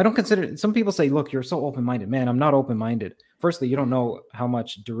 So I don't consider, some people say, look, you're so open-minded. Man, I'm not open-minded. Firstly, you don't know how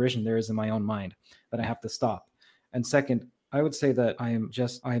much derision there is in my own mind that I have to stop. And second, I would say that I am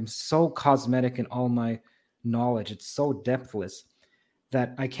so cosmetic in all my knowledge. It's so depthless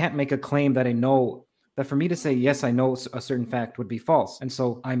that I can't make a claim that I know, that for me to say, yes, I know a certain fact would be false. And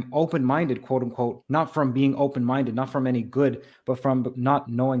so I'm open-minded, quote unquote, not from being open-minded, not from any good, but from not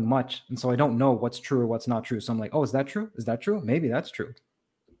knowing much. And so I don't know what's true or what's not true. So I'm like, oh, is that true? Is that true? Maybe that's true.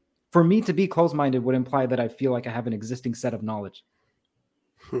 For me to be closed-minded would imply that I feel like I have an existing set of knowledge.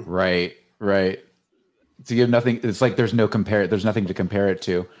 Right. So you have nothing. It's like there's nothing to compare it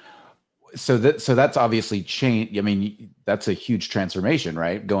to. So that's obviously changed. I mean, that's a huge transformation,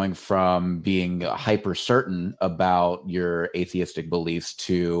 right? Going from being hyper certain about your atheistic beliefs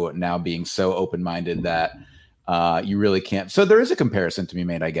to now being so open-minded that you really can't. So there is a comparison to be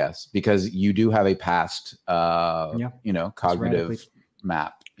made, I guess, because you do have a past, cognitive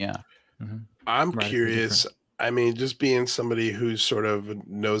map. Yeah. Mm-hmm. I'm curious. I mean, just being somebody who sort of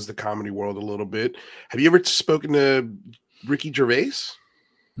knows the comedy world a little bit, have you ever spoken to Ricky Gervais?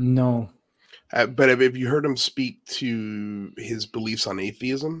 No. But have you heard him speak to his beliefs on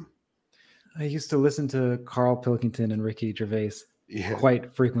atheism? I used to listen to Carl Pilkington and Ricky Gervais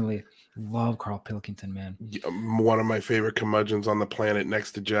quite frequently. Love Carl Pilkington, man. One of my favorite curmudgeons on the planet,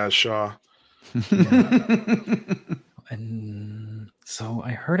 next to Jazz Shaw. And so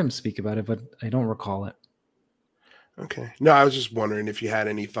I heard him speak about it, but I don't recall it. Okay. No, I was just wondering if you had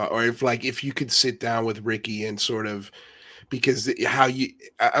any thought, or if you could sit down with Ricky and sort of, because I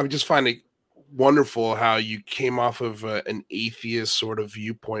would just find it wonderful how you came off of an atheist sort of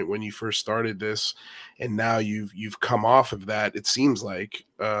viewpoint when you first started this, and now you've come off of that. It seems like,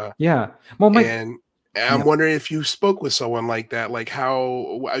 yeah. Well, and I'm wondering if you spoke with someone like that, like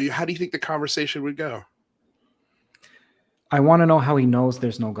how do you think the conversation would go? I want to know how he knows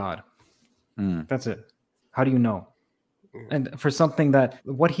there's no God. That's it. How do you know? And for something that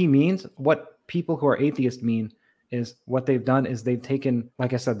what he means, what people who are atheists mean, is what they've done is they've taken,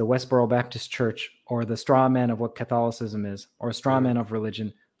 like I said, the Westboro Baptist Church, or the straw man of what Catholicism is, or a straw man of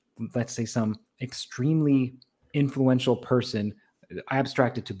religion. Let's say some extremely influential person,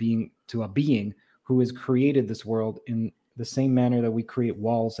 abstracted to a being who has created this world in the same manner that we create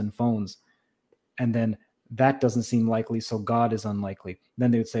walls and phones. And then that doesn't seem likely, so God is unlikely. Then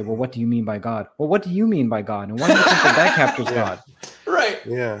they would say, well, what do you mean by God? Well, what do you mean by God? And why do you think that captures God? Right.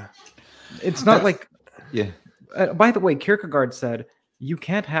 Yeah. It's not like... Yeah. By the way, Kierkegaard said you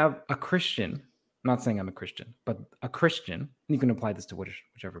can't have a Christian. I'm not saying I'm a Christian, but a Christian. You can apply this to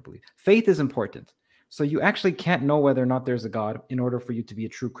whichever belief. Faith is important. So you actually can't know whether or not there's a God in order for you to be a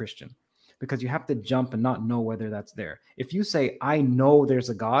true Christian, because you have to jump and not know whether that's there. If you say, I know there's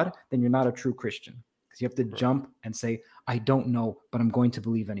a God, then you're not a true Christian, because you have to jump and say, I don't know, but I'm going to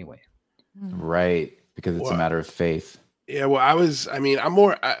believe anyway. Right. Because it's a matter of faith. Yeah, well, I'm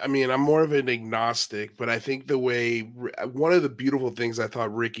more of an agnostic, but I think one of the beautiful things I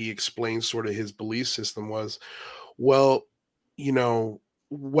thought Ricky explained sort of his belief system was, well,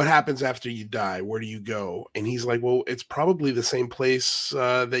 what happens after you die? Where do you go? And he's like, well, it's probably the same place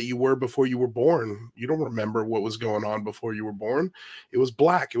that you were before you were born. You don't remember what was going on before you were born. It was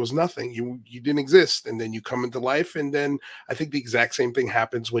black. It was nothing. You didn't exist. And then you come into life. And then I think the exact same thing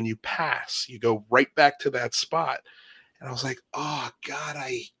happens when you pass. You go right back to that spot. And I was like, oh, God,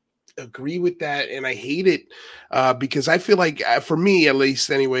 I agree with that. And I hate it because I feel like, for me, at least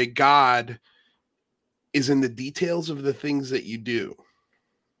anyway, God is in the details of the things that you do.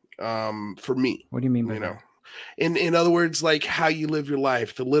 For me. What do you mean by that? In other words, like how you live your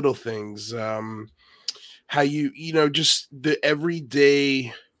life, the little things, how just the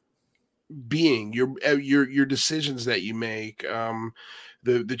everyday being, your decisions that you make,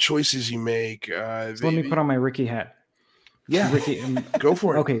 the choices you make. So let me put on my Ricky hat. Yeah, Ricky, go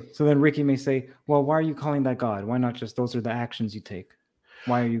for it. Okay, so then Ricky may say, well, why are you calling that God? Why not just those are the actions you take?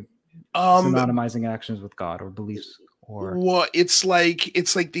 Why are you synonymizing actions with God or beliefs? Well, it's like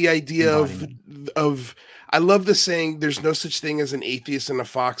the idea of I love the saying, there's no such thing as an atheist in a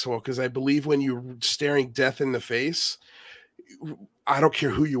foxhole, because I believe when you're staring death in the face, I don't care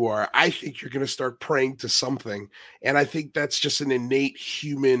who you are, I think you're going to start praying to something. And I think that's just an innate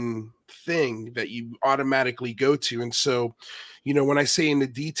human thing that you automatically go to. And so, when I say in the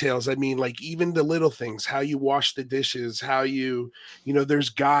details, I mean, like, even the little things, how you wash the dishes, how there's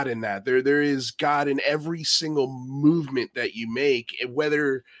God in that. There is God in every single movement that you make. And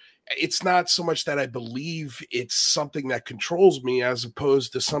whether it's not so much that I believe it's something that controls me as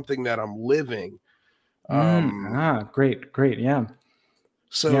opposed to something that I'm living. Great. Yeah.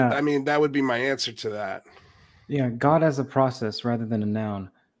 So, yeah. I mean, that would be my answer to that. Yeah. God as a process rather than a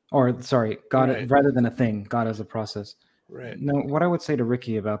noun, or sorry, God rather than a thing, God as a process. Right. Now, what I would say to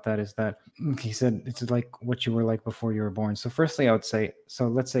Ricky about that is that he said it's like what you were like before you were born. So firstly, I would say, so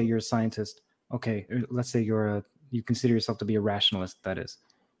let's say you're a scientist. Okay, let's say you consider yourself to be a rationalist, that is.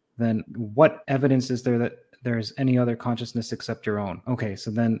 Then what evidence is there that there's any other consciousness except your own? Okay,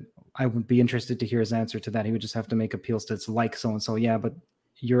 so then I would be interested to hear his answer to that. He would just have to make appeals to it's like so-and-so. Yeah, but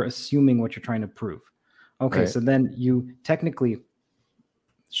you're assuming what you're trying to prove. Okay, right. So then you technically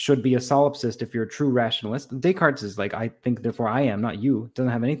should be a solipsist if you're a true rationalist. Descartes is like, I think, therefore I am, not you. It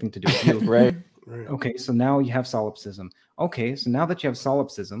doesn't have anything to do with you. Right. Okay, so now you have solipsism. Okay, so now that you have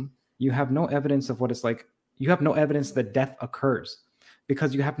solipsism, you have no evidence of what it's like. You have no evidence that death occurs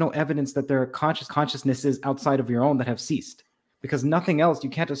because you have no evidence that there are consciousnesses outside of your own that have ceased, because nothing else, you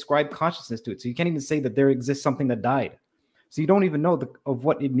can't ascribe consciousness to it. So you can't even say that there exists something that died. So you don't even know of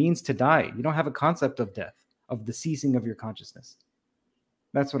what it means to die. You don't have a concept of death, of the ceasing of your consciousness.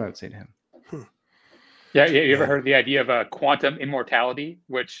 That's what I would say to him. Yeah, you ever heard the idea of a quantum immortality,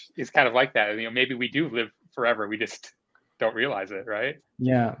 which is kind of like that? Maybe we do live forever. We just don't realize it, right?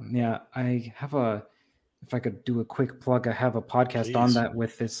 Yeah. I have if I could do a quick plug, I have a podcast on that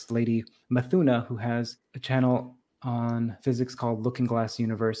with this lady, Mathuna, who has a channel on physics called Looking Glass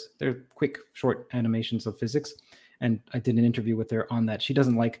Universe. They're quick, short animations of physics. And I did an interview with her on that. She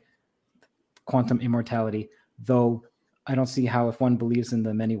doesn't like quantum immortality, though I don't see how, if one believes in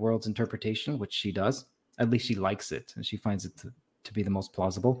the many worlds interpretation, which she does, at least she likes it and she finds it to be the most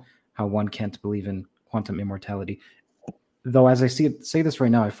plausible, how one can't believe in quantum immortality. Though as I say this right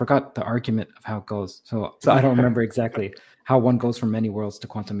now, I forgot the argument of how it goes. So I don't remember exactly how one goes from many worlds to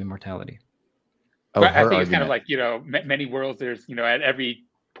quantum immortality. I think it's kind of like, many worlds. There's, at every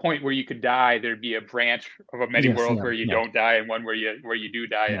point where you could die, there'd be a branch of a many worlds where you don't die and one where you do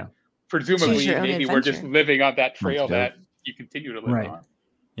die. And presumably, maybe we're just living on that trail that you continue to live on.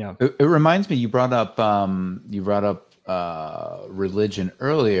 Yeah. It reminds me, you brought up religion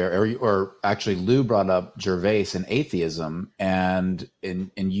earlier, or actually Lou brought up Gervais and atheism, and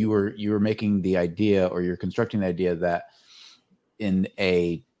you were making the idea, or you're constructing the idea that in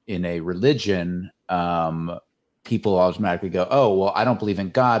a religion, people automatically go, oh, well, I don't believe in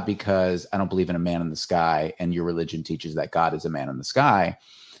God because I don't believe in a man in the sky, and your religion teaches that God is a man in the sky.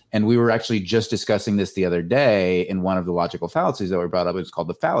 And we were actually just discussing this the other day in one of the logical fallacies that were brought up. It's called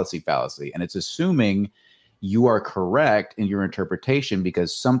the fallacy, and it's assuming you are correct in your interpretation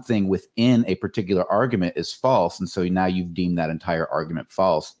because something within a particular argument is false. And so now you've deemed that entire argument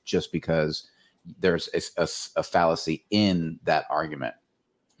false just because there's a fallacy in that argument.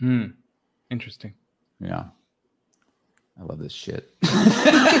 Interesting. Yeah. I love this shit.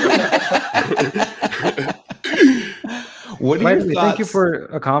 What are your thoughts? Thank you for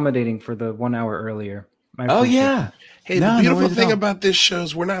accommodating for the 1 hour earlier. Oh, yeah. Hey, the beautiful thing about this show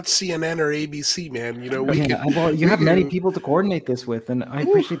is we're not CNN or ABC, man. You know, you have many people to coordinate this with, and I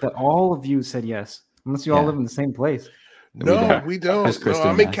appreciate that all of you said yes, unless you all live in the same place. No, we don't. No,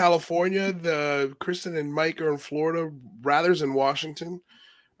 I'm in California. Kristen and Mike are in Florida. Rather's in Washington.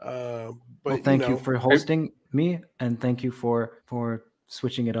 But thank you for hosting me, and thank you for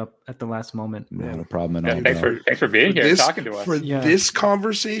switching it up at the last moment. Yeah, no problem at all. Thanks for being here, talking to us. For this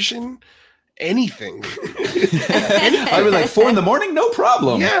conversation, anything. I was like 4 a.m, no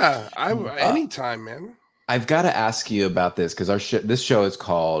problem. Yeah, anytime, man. I've got to ask you about this because this show is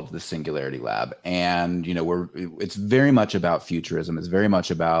called the Singularity Lab, and it's very much about futurism. It's very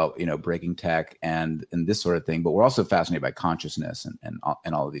much about breaking tech and this sort of thing. But we're also fascinated by consciousness and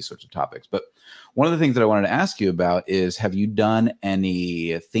all of these sorts of topics. But one of the things that I wanted to ask you about is, have you done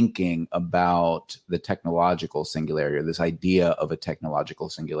any thinking about the technological singularity, or this idea of a technological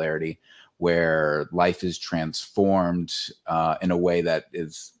singularity, where life is transformed in a way that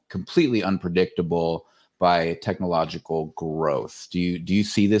is completely unpredictable by technological growth? Do you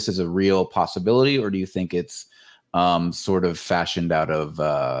see this as a real possibility, or do you think it's sort of fashioned out of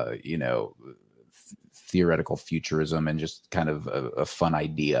theoretical futurism and just kind of a fun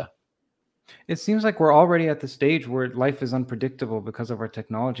idea? It seems like we're already at the stage where life is unpredictable because of our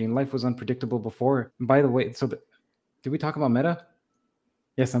technology, and life was unpredictable before. By the way, did we talk about Meta?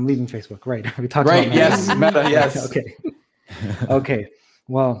 Yes, I'm leaving Facebook. Right. We talked about Meta. Yes, Meta. Yes. Okay. Okay.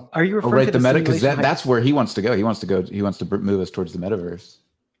 Well, are you referring to the Meta? Because that's where he wants to go. He wants to move us towards the metaverse.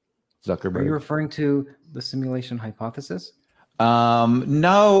 Zuckerberg. Are you referring to the simulation hypothesis?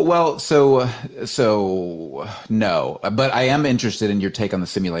 No. Well, so no. But I am interested in your take on the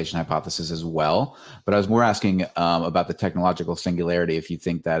simulation hypothesis as well. But I was more asking about the technological singularity. If you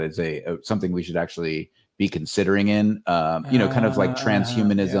think that is something we should actually be considering in, kind of like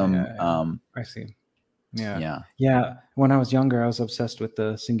transhumanism. I see. Yeah. When I was younger, I was obsessed with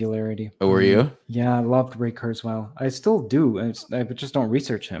the singularity. Oh, were you? Yeah, I loved Ray Kurzweil. I still do. I just don't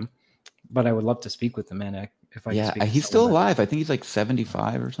research him, but I would love to speak with the man if I. Yeah, he's still alive. I think he's like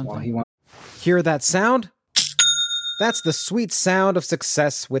 75 or something. Hear that sound? That's the sweet sound of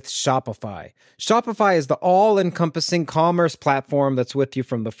success with Shopify. Shopify is the all-encompassing commerce platform that's with you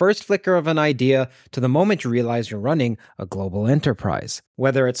from the first flicker of an idea to the moment you realize you're running a global enterprise.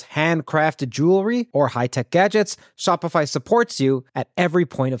 Whether it's handcrafted jewelry or high-tech gadgets, Shopify supports you at every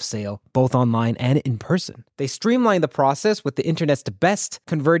point of sale, both online and in person. They streamline the process with the internet's best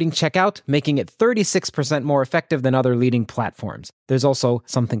converting checkout, making it 36% more effective than other leading platforms. There's also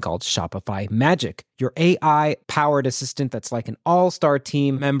something called Shopify Magic, your AI-powered assistant that's like an all-star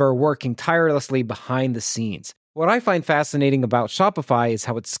team member working tirelessly behind the scenes. What I find fascinating about Shopify is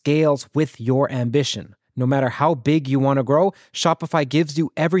how it scales with your ambition. No matter how big you want to grow, Shopify gives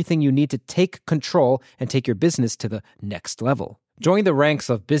you everything you need to take control and take your business to the next level. Join the ranks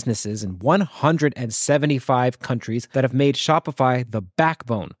of businesses in 175 countries that have made Shopify the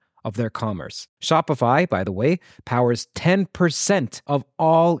backbone of their commerce. Shopify, by the way, powers 10% of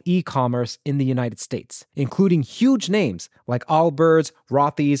all e-commerce in the United States, including huge names like Allbirds,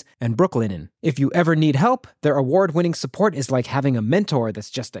 Rothy's, and Brooklinen. If you ever need help, their award-winning support is like having a mentor that's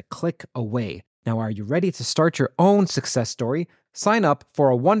just a click away. Now, are you ready to start your own success story? Sign up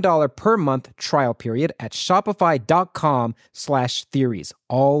for a $1 per month trial period at shopify.com/theories,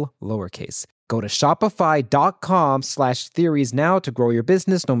 all lowercase. Go to shopify.com/theories now to grow your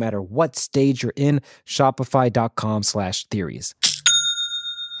business no matter what stage you're in. Shopify.com/theories.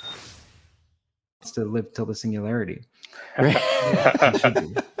 To live till the singularity.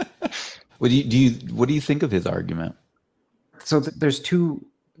 What do you think of his argument? So there's two.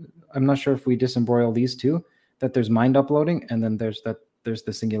 I'm not sure if we disembroil these two. That there's mind uploading, and then there's the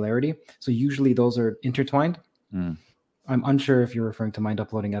singularity. So usually those are intertwined. I'm unsure if you're referring to mind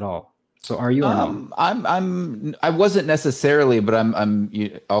uploading at all. So are you? Or no? I wasn't necessarily, but I'm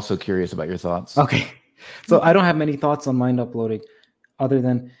also curious about your thoughts. Okay, so I don't have many thoughts on mind uploading, other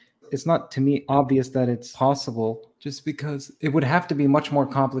than it's not to me obvious that it's possible. Just because it would have to be much more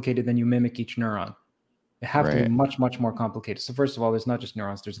complicated than you mimic each neuron. It have to be much, much more complicated. So first of all, there's not just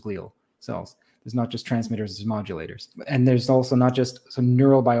neurons, there's glial cells. There's not just transmitters, there's modulators. And there's also not just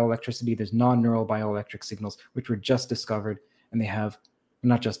neural bioelectricity, there's non-neural bioelectric signals, which were just discovered. And they have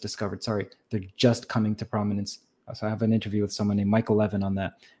not just discovered, sorry, they're just coming to prominence. So I have an interview with someone named Michael Levin on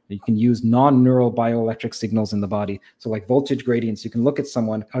that. You can use non-neural bioelectric signals in the body. So like voltage gradients, you can look at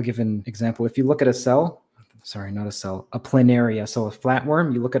someone. I'll give an example. If you look at a cell, sorry, not a cell, a planaria. So a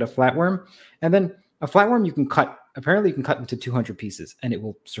flatworm, you look at a flatworm, and then a flatworm you can cut. Apparently you can cut into 200 pieces and it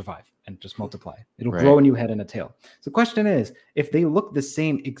will survive and just multiply. It'll grow a new head and a tail. So the question is, if they look the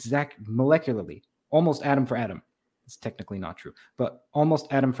same exact molecularly, almost atom for atom, it's technically not true, but almost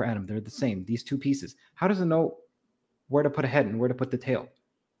atom for atom, they're the same, these two pieces. How does it know where to put a head and where to put the tail?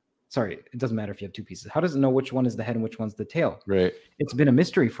 Sorry, it doesn't matter if you have two pieces. How does it know which one is the head and which one's the tail? Right. It's been a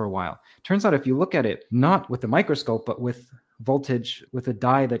mystery for a while. Turns out if you look at it, not with the microscope, but with voltage, with a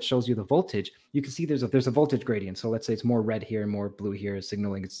dye that shows you the voltage, you can see there's a voltage gradient. So let's say it's more red here and more blue here,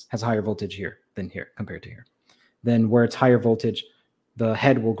 signaling it has higher voltage here than here compared to here. Then where it's higher voltage, the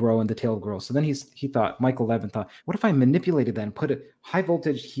head will grow and the tail will grow. So then Michael Levin thought, what if I manipulated that and put a high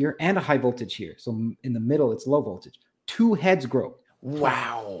voltage here and a high voltage here? So in the middle, it's low voltage. Two heads grow.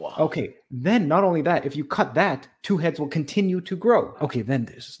 Wow. Okay. Then not only that, if you cut that, two heads will continue to grow. Okay. Then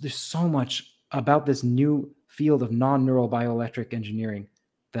there's so much about this new field of non-neural bioelectric engineering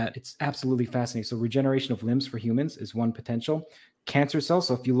that it's absolutely fascinating. So regeneration of limbs for humans is one potential. Cancer cells.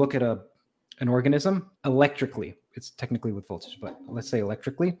 So if you look at an organism electrically, it's technically with voltage, but let's say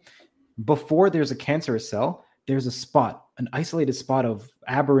electrically, before there's a cancerous cell, there's a spot, an isolated spot of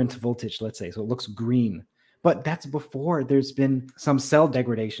aberrant voltage, let's say. So it looks green, but that's before there's been some cell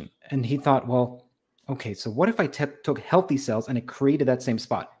degradation. And he thought, well, okay, so what if I took healthy cells and it created that same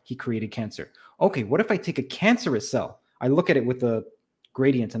spot? He created cancer. Okay, what if I take a cancerous cell? I look at it with the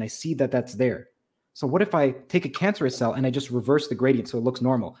gradient and I see that that's there. So what if I take a cancerous cell and I just reverse the gradient so it looks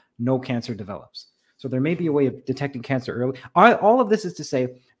normal? No cancer develops. So there may be a way of detecting cancer early. All of this is to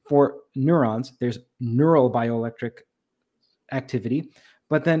say, for neurons, there's neural bioelectric activity,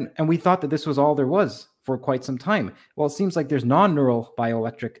 and we thought that this was all there was for quite some time. Well, it seems like there's non-neural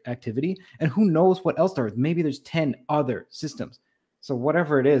bioelectric activity, and who knows what else there is. Maybe there's 10 other systems. So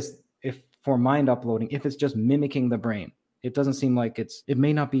whatever it is, if for mind uploading, if it's just mimicking the brain, it doesn't seem like it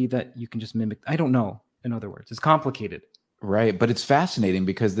may not be that you can just mimic. I don't know. In other words, it's complicated. Right. But it's fascinating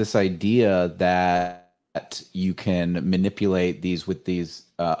because this idea that you can manipulate these with these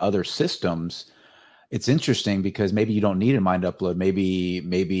other systems, it's interesting because maybe you don't need a mind upload. Maybe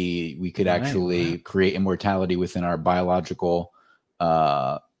we could actually create immortality within our biological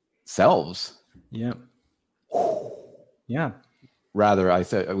selves. Yeah. Yeah. Rather, I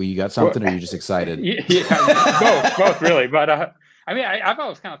thought, well, you got something, or are you just excited? Yeah, both really. But I mean, I've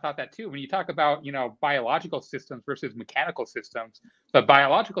always kind of thought that too. When you talk about, biological systems versus mechanical systems, the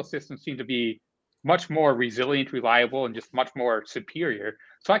biological systems seem to be much more resilient, reliable, and just much more superior.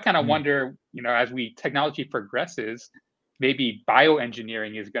 So I kind of wonder, as technology progresses, maybe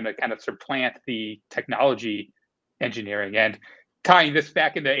bioengineering is going to kind of supplant the technology engineering. And tying this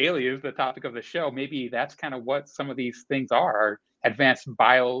back into aliens, the topic of the show, maybe that's kind of what some of these things are advanced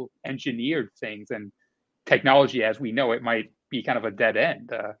bioengineered things, and technology as we know it might be kind of a dead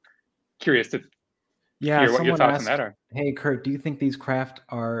end. Curious to hear what your thoughts on that are. Hey, Curt, do you think these craft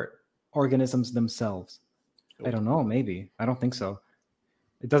are organisms themselves? I don't know. Maybe. I don't think so.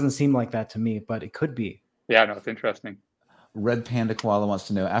 It doesn't seem like that to me, but it could be. Yeah, no, it's interesting. Red Panda Koala wants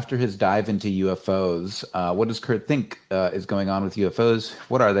to know, after his dive into UFOs, what does Curt think is going on with UFOs?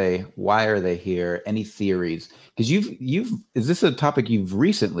 What are they? Why are they here? Any theories? Because is this a topic you've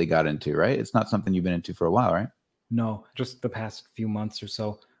recently got into, right? It's not something you've been into for a while, right? No, just the past few months or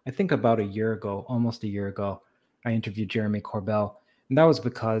so. I think about almost a year ago, I interviewed Jeremy Corbell. And that was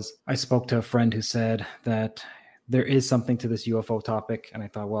because I spoke to a friend who said that there is something to this UFO topic. And I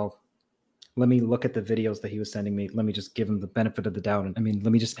thought, well, let me look at the videos that he was sending me. Let me just give him the benefit of the doubt.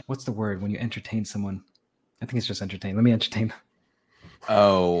 And what's the word when you entertain someone? I think it's just entertain. Let me entertain them.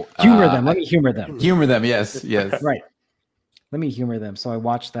 Oh. Humor them. Let me humor them. Humor them. Yes. Yes. Right. Let me humor them. So I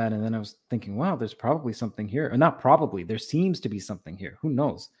watched that, and then I was thinking, wow, there's probably something here. Or not probably. There seems to be something here. Who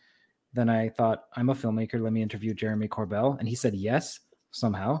knows? Then I thought, I'm a filmmaker. Let me interview Jeremy Corbell. And he said yes,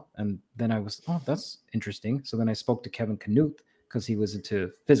 somehow. And then I was, that's interesting. So then I spoke to Kevin Knuth, because he was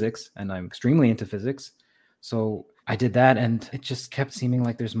into physics, and I'm extremely into physics. So I did that, and it just kept seeming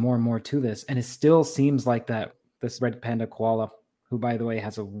like there's more and more to this. And it still seems like that this Red Panda Koala, who, by the way,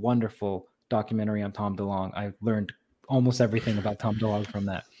 has a wonderful documentary on Tom DeLonge. I learned almost everything about Tom DeLonge from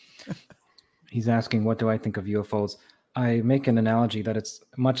that. He's asking, what do I think of UFOs? I make an analogy that it's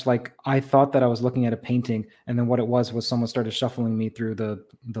much like I thought that I was looking at a painting, and then what it was someone started shuffling me through the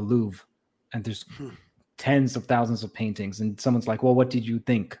Louvre, and there's tens of thousands of paintings, and someone's like, well, what did you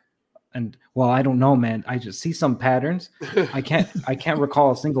think And well, I don't know, man. I just see some patterns. I can't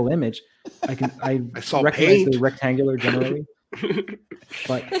recall a single image. I saw recognize paint. the rectangular generally,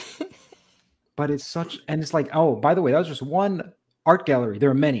 but it's such, and it's like, oh, by the way, that was just one art gallery.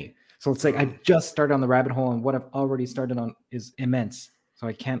 There are many. So it's like I just started on the rabbit hole, and what I've already started on is immense. So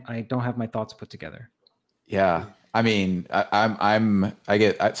I don't have my thoughts put together. Yeah. I mean,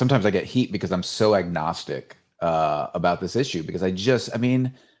 sometimes I get heat because I'm so agnostic about this issue, because I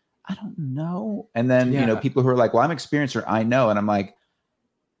don't know. And then, people who are like, well, I'm experienced, or I know. And I'm like,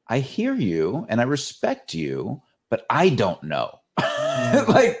 I hear you and I respect you, but I don't know.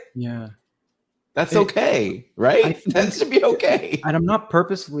 That's okay, right? That should be okay. And I'm not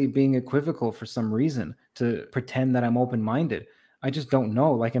purposefully being equivocal for some reason to pretend that I'm open-minded. I just don't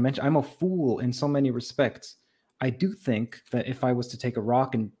know. Like I mentioned, I'm a fool in so many respects. I do think that if I was to take a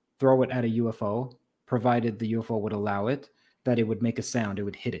rock and throw it at a UFO, provided the UFO would allow it, that it would make a sound, it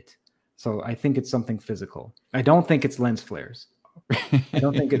would hit it. So I think it's something physical. I don't think it's lens flares. I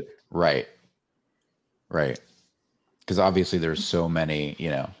don't think it. Right. Because obviously there's so many,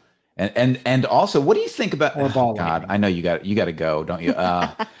 and also, what do you think about? Oh, God, I know you got to go, don't you?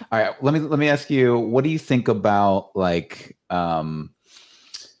 All right, let me ask you, what do you think about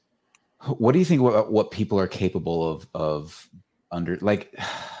what do you think about what people are capable of under? Like,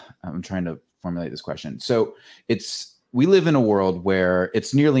 I'm trying to formulate this question. So we live in a world where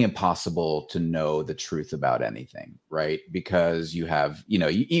it's nearly impossible to know the truth about anything, right? Because you have,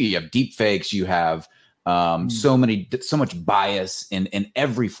 you have deep fakes, you have so much bias in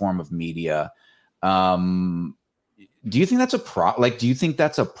every form of media. Do you think that's do you think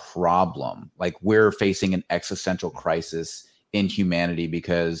that's a problem? Like, we're facing an existential crisis in humanity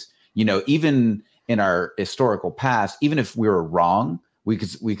because, even in our historical past, even if we were wrong, we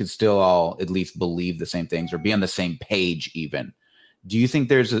could still all at least believe the same things or be on the same page even. Do you think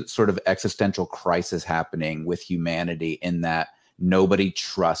there's a sort of existential crisis happening with humanity in that nobody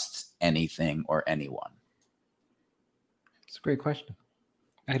trusts anything or anyone? It's a great question.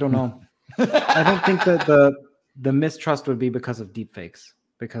 I don't know. I don't think that the mistrust would be because of deepfakes,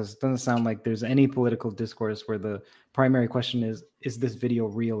 because it doesn't sound like there's any political discourse where the primary question is this video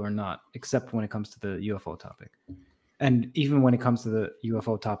real or not, except when it comes to the UFO topic. And even when it comes to the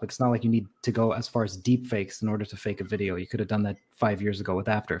UFO topic, it's not like you need to go as far as deep fakes in order to fake a video. You could have done that 5 years ago with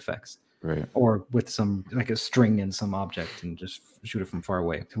After Effects. Right. Or with some, like a string in some object and just shoot it from far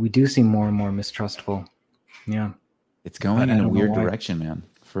away. We do seem more and more mistrustful. Yeah. It's going in a weird direction, man,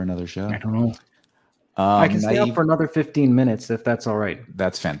 for another show. I don't know. I can stay up for another 15 minutes if that's all right.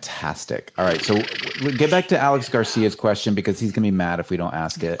 That's fantastic. All right, so get back to Alex Garcia's question, because he's gonna be mad if we don't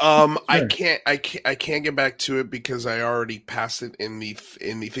ask it. Sure. I can't get back to it because I already passed it in the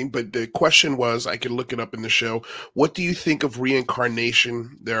thing. But the question was, I could look it up in the show. What do you think of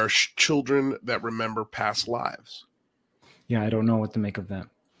reincarnation? There are children that remember past lives. Yeah, I don't know what to make of that.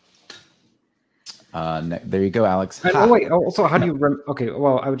 There you go, Alex. Wait. Also, how do you? Okay.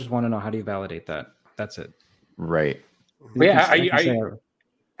 Well, I would just want to know, how do you validate that? That's it. Right. But yeah.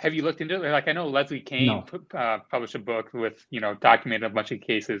 Have you looked into it? Like, I know Leslie Kane published a book with, documented a bunch of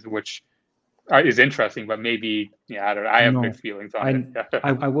cases, which is interesting, but maybe, I don't know. I have mixed feelings on it.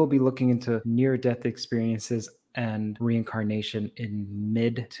 I will be looking into near-death experiences and reincarnation in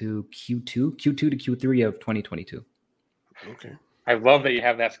mid to Q2 to Q3 of 2022. Okay. I love that you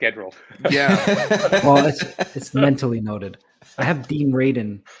have that scheduled. Yeah. Well, it's mentally noted. I have Dean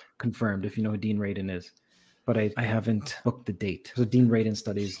Radin confirmed, if you know who Dean Radin is, but I haven't booked the date. So Dean Radin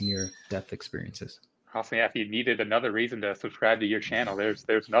studies near-death experiences. Also, yeah, if you needed another reason to subscribe to your channel, there's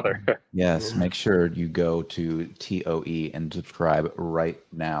another. Yes, make sure you go to TOE and subscribe right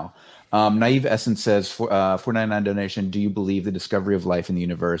now. Naive Essence says, $4.99 donation, do you believe the discovery of life in the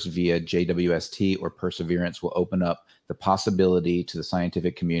universe via JWST or Perseverance will open up the possibility to the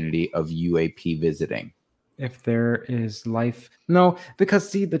scientific community of UAP visiting? If there is life. No, because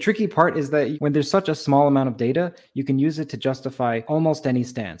see, the tricky part is that when there's such a small amount of data, you can use it to justify almost any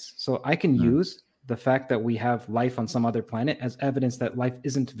stance. So I can use the fact that we have life on some other planet as evidence that life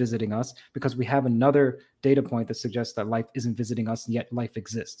isn't visiting us, because we have another data point that suggests that life isn't visiting us, yet life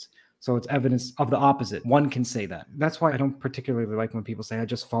exists. So it's evidence of the opposite. One can say that. That's why I don't particularly like when people say, I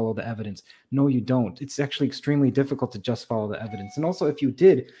just follow the evidence. No, you don't. It's actually extremely difficult to just follow the evidence. And also, if you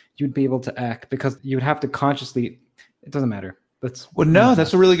did, you'd be able to act, because you'd have to consciously, it doesn't matter. That's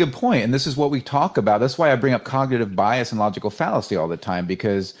a really good point. And this is what we talk about. That's why I bring up cognitive bias and logical fallacy all the time,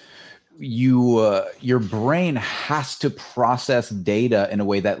 because your brain has to process data in a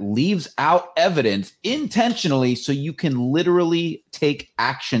way that leaves out evidence intentionally so you can literally take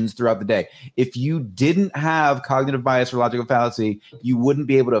actions throughout the day. If you didn't have cognitive bias or logical fallacy, you wouldn't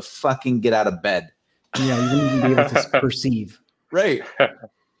be able to fucking get out of bed. Yeah, you wouldn't even be able to perceive. Right.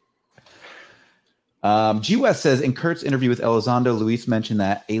 G West says, in Curt's interview with Elizondo, Luis mentioned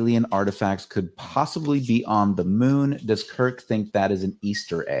that alien artifacts could possibly be on the moon. Does Curt think that is an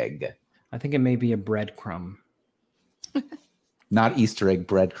Easter egg? I think it may be a breadcrumb. Not Easter egg,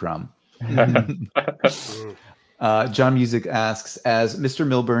 breadcrumb. John Music asks, as Mr.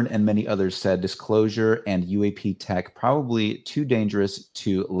 Milburn and many others said, disclosure and UAP tech probably too dangerous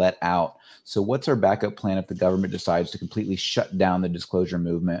to let out. So what's our backup plan if the government decides to completely shut down the disclosure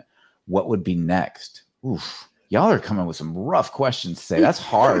movement? What would be next? Oof. Y'all are coming with some rough questions today. That's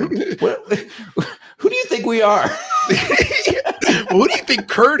hard. Who do you think we are? Who do you think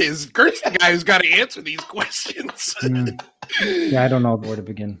Curt is? Curt's the guy who's got to answer these questions. Yeah, I don't know where to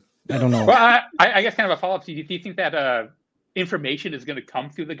begin. I don't know. Well, I guess kind of a follow-up. Do you think that information is going to come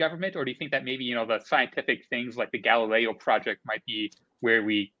through the government, or do you think that maybe, the scientific things like the Galileo project might be where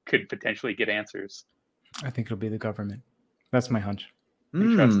we could potentially get answers? I think it'll be the government. That's my hunch.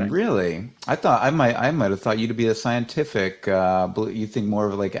 Really? I thought I might have thought you to be a scientific. You think more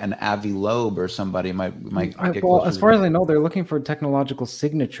of like an Avi Loeb or somebody might get well, as far as I know, they're looking for technological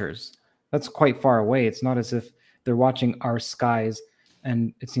signatures. That's quite far away. It's not as if they're watching our skies,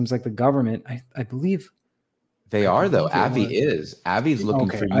 and it seems like the government. I believe they are though. Avi is. Avi's looking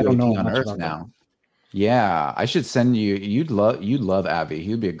for UAP on Earth now. Yeah, I should send you. You'd love Avi.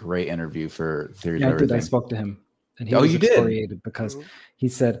 He'd be a great interview for Theory of Everything. I spoke to him. And he was excoriated because he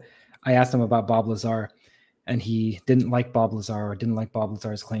said, I asked him about Bob Lazar, and he didn't like Bob Lazar or didn't like Bob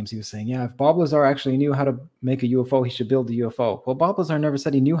Lazar's claims. He was saying, yeah, if Bob Lazar actually knew how to make a UFO, he should build a UFO. Well, Bob Lazar never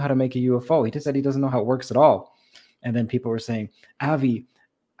said he knew how to make a UFO. He just said he doesn't know how it works at all. And then people were saying, Avi,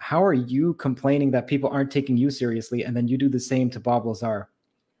 how are you complaining that people aren't taking you seriously? And then you do the same to Bob Lazar,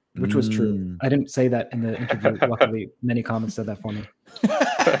 which was true. I didn't say that in the interview. Luckily, many comments said that for me.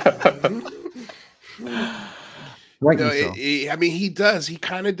 Right. No, I mean, he does. He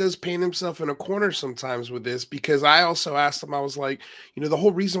kind of does paint himself in a corner sometimes with this, because I also asked him, I was like, the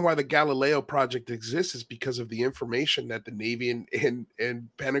whole reason why the Galileo project exists is because of the information that the Navy and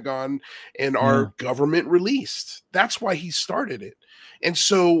Pentagon and our government released. That's why he started it. And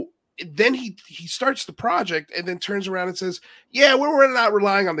so then he starts the project and then turns around and says, yeah, we're not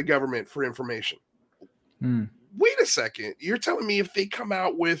relying on the government for information. Wait a second. You're telling me if they come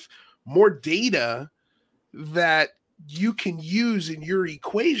out with more data that you can use in your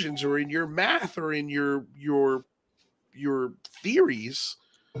equations or in your math or in your theories,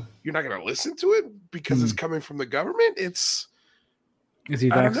 you're not going to listen to it because it's coming from the government? Is he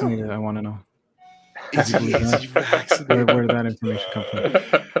vaccinated? I want to know. Is he vaccinated? Where did that information come from?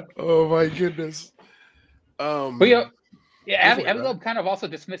 Oh my goodness. Well, Avi Loeb kind of also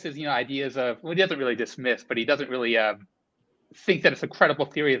dismisses, ideas of, well, he doesn't really dismiss, but he doesn't really think that it's a credible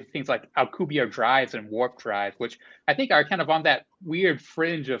theory of things like Alcubierre drives and warp drive, which I think are kind of on that weird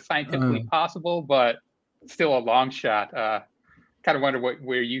fringe of scientifically possible, but still a long shot. Kind of wonder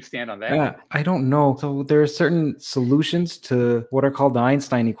where you stand on that. Yeah, I don't know. So there are certain solutions to what are called the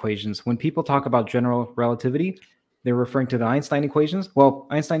Einstein equations. When people talk about general relativity, they're referring to the Einstein equations. Well,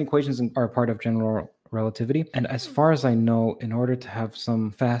 Einstein equations are part of general relativity. And as far as I know, in order to have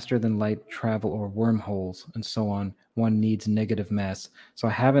some faster than light travel or wormholes and so on, one needs negative mass. So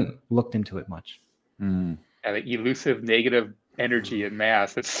I haven't looked into it much. The elusive negative energy and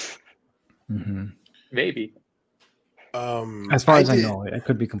mass. It's maybe. As far as I know, I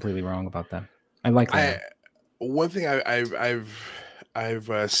could be completely wrong about that. I like that. One thing I've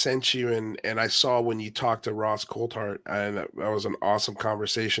sent you and I saw when you talked to Ross Coulthart, and that was an awesome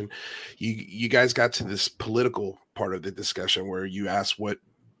conversation. You guys got to this political part of the discussion where you asked what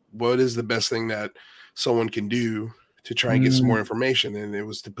is the best thing that someone can do to try and get some more information, and it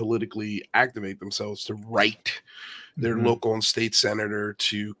was to politically activate themselves, to write their local and state senator,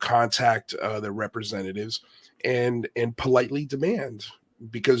 to contact their representatives and politely demand,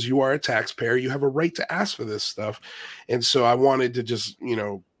 because you are a taxpayer, you have a right to ask for this stuff. And so I wanted to just,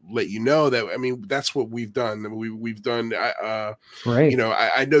 let you know that, I mean, that's what we've done. We've done, right.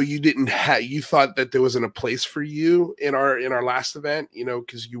 I know you didn't have, you thought that there wasn't a place for you in our last event,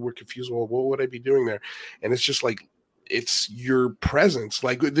 because you were confused. Well, what would I be doing there? And it's just like, it's your presence.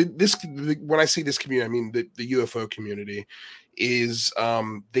 Like when I say this community, I mean the UFO community is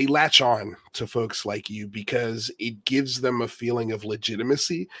they latch on to folks like you because it gives them a feeling of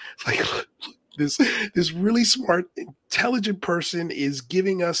legitimacy. It's like, this really smart, intelligent person is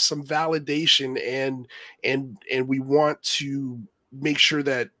giving us some validation, and we want to make sure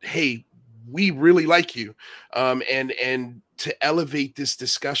that, hey, we really like you, and to elevate this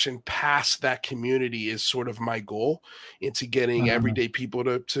discussion past that community is sort of my goal into getting everyday people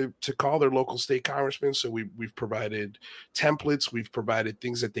to call their local state congressman. So we've provided templates, we've provided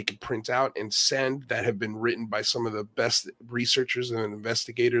things that they can print out and send that have been written by some of the best researchers and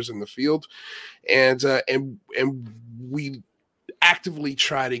investigators in the field, and we actively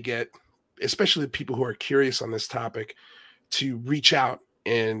try to get, especially the people who are curious on this topic, to reach out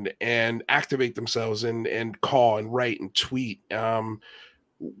and activate themselves and call and write and tweet.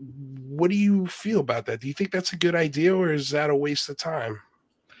 What do you feel about that? Do you think that's a good idea, or is that a waste of time?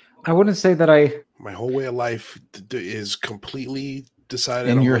 I wouldn't say that my whole way of life is completely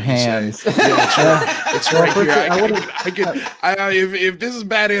decided in on your what you hands. say. Yeah, it's right here. If this is a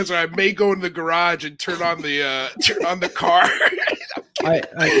bad answer, I may go in the garage and turn on the car. I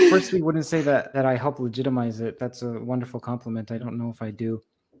firstly wouldn't say that I help legitimize it. That's a wonderful compliment. I don't know if I do.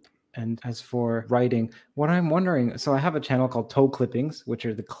 And as for writing, what I'm wondering, so I have a channel called Toe Clippings, which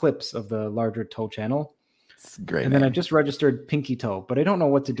are the clips of the larger Toe channel. It's great. And then I just registered Pinky Toe, but I don't know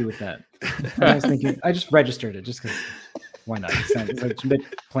what to do with that. And I was thinking, I just registered it just because, why not? It's like a bit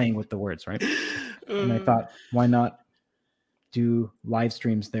playing with the words, right? And I thought, why not do live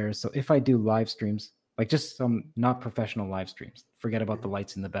streams there? So if I do live streams, like just some not professional live streams, forget about the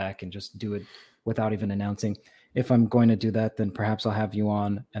lights in the back and just do it without even announcing. If I'm going to do that, then perhaps I'll have you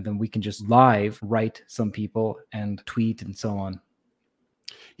on, and then we can just live write some people and tweet and so on.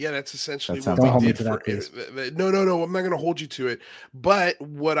 Yeah, that's essentially what we did for it. No, I'm not going to hold you to it. But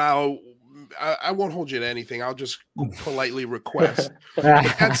what I won't hold you to anything. I'll just politely request.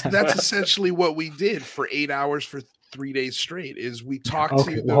 That's essentially what we did for 8 hours for 3 days straight. Is we talked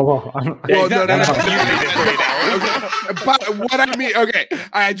to the. But what I mean, okay,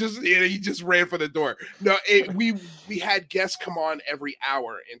 he just ran for the door. No, we had guests come on every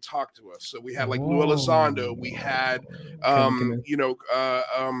hour and talk to us. So we had like Lou Elizondo. We had I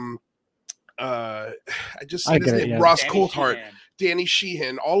just said his name, yeah. Ross Coulthart, Danny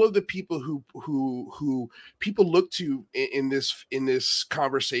Sheehan, all of the people who people look to in this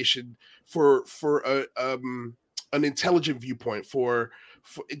conversation for an intelligent viewpoint, for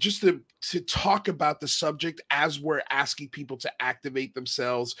just to talk about the subject as we're asking people to activate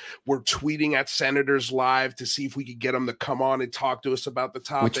themselves. We're tweeting at senators live to see if we could get them to come on and talk to us about the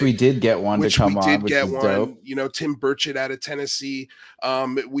topic. Which we did get one to come on, which is dope. You know, Tim Burchett out of Tennessee.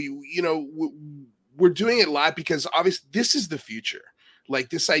 We're doing it live because obviously this is the future. Like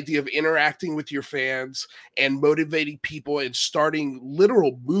this idea of interacting with your fans and motivating people and starting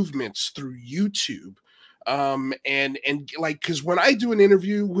literal movements through YouTube. And like, because when I do an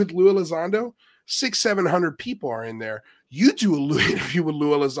interview with Lou Elizondo, 600-700 people are in there. You do an interview with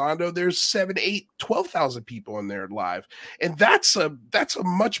Lou Elizondo, there's 7,000-12,000 people in there live, and that's a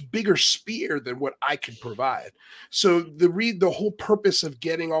much bigger spear than what I can provide. So the whole purpose of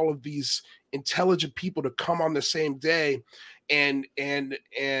getting all of these intelligent people to come on the same day and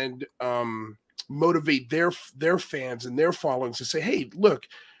motivate their fans and their followings to say, hey, look,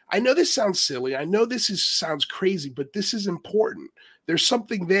 I know this sounds silly. I know sounds crazy, but this is important. There's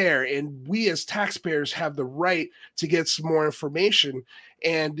something there, and we as taxpayers have the right to get some more information.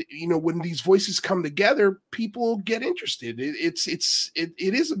 And when these voices come together, people get interested. It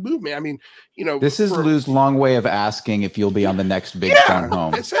is a movement. I mean, this is Lou's long way of asking if you'll be on the next Big Fun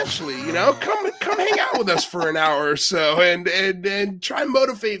Home. Essentially, come hang out with us for an hour or so, and try and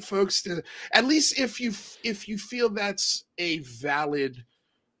motivate folks to, at least if you feel that's a valid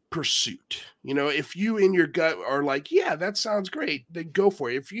pursuit. If you in your gut are like, yeah, that sounds great, then go for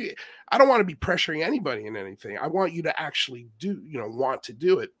it. I don't want to be pressuring anybody in anything. I want you to actually want to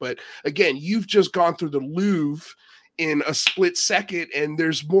do it. But again, you've just gone through the Louvre in a split second, and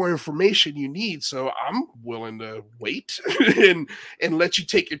there's more information you need. So I'm willing to wait and let you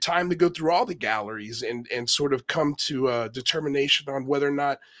take your time to go through all the galleries and sort of come to a determination on whether or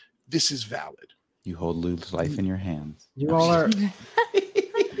not this is valid. You hold Lou's life in your hands. You all are.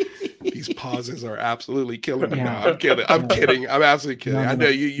 These pauses are absolutely killing me. Yeah. No, I'm kidding. I'm absolutely kidding. I know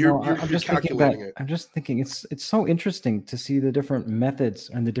you're calculating it. I'm just thinking it's so interesting to see the different methods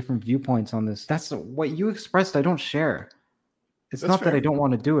and the different viewpoints on this. That's what you expressed. I don't share. It's not that I don't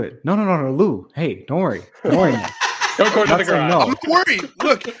want to do it. No, Lou. Hey, don't worry. Don't worry. Don't go to the garage. I'm not worried.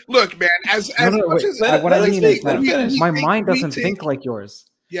 Look, man. What I mean is that my mind doesn't think like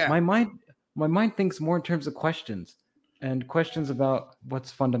yours. Yeah. My mind thinks more in terms of questions. And questions about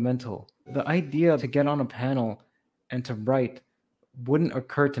what's fundamental. The idea to get on a panel and to write wouldn't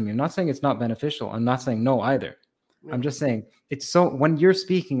occur to me. I'm not saying it's not beneficial. I'm not saying no either. I'm just saying it's so when you're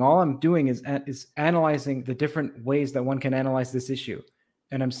speaking, all I'm doing is analyzing the different ways that one can analyze this issue.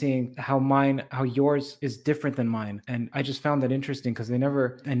 And I'm seeing how yours is different than mine. And I just found that interesting because I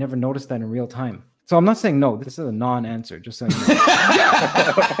never noticed that in real time. So I'm not saying no. This is a non-answer. Just saying. And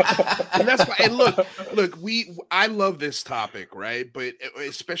that's why. And look. I love this topic, right? But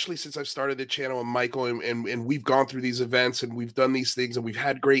especially since I've started the channel and Michael, and we've gone through these events and we've done these things and we've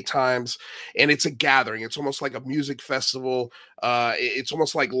had great times. And it's a gathering. It's almost like a music festival. It's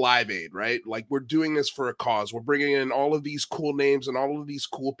almost like Live Aid, right? Like we're doing this for a cause. We're bringing in all of these cool names and all of these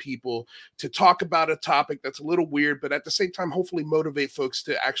cool people to talk about a topic that's a little weird, but at the same time, hopefully motivate folks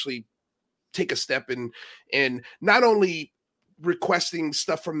to actually take a step and not only requesting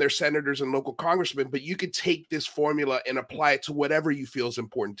stuff from their senators and local congressmen, but you could take this formula and apply it to whatever you feel is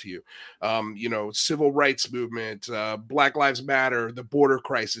important to you. Civil rights movement, Black Lives Matter, the border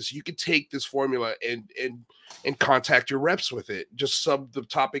crisis. You could take this formula and contact your reps with it. Just sub the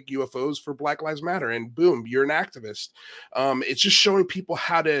topic UFOs for Black Lives Matter, and boom, you're an activist. It's just showing people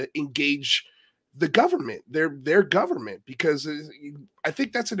how to engage the government, their government, because I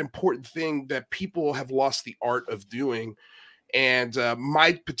think that's an important thing that people have lost the art of doing. And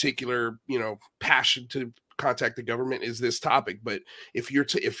my particular, passion to contact the government is this topic. But if your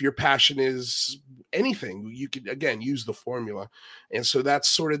passion is anything, you could again use the formula. And so that's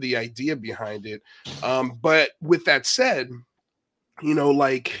sort of the idea behind it. But with that said,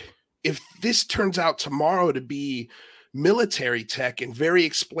 if this turns out tomorrow to be military tech and very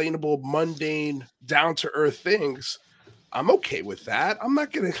explainable, mundane, down-to-earth things, I'm okay with that. I'm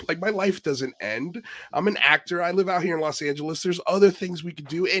not gonna my life doesn't end. I'm an actor. I live out here in Los Angeles. There's other things we could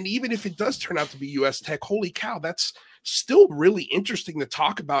do. And even if it does turn out to be US tech, holy cow, that's still really interesting to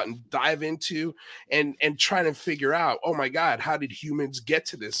talk about and dive into and try to figure out, oh my God, how did humans get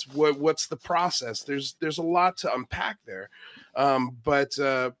to this? What's the process? There's a lot to unpack there. But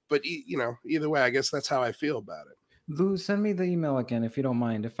either way, I guess that's how I feel about it. Lou, send me the email again if you don't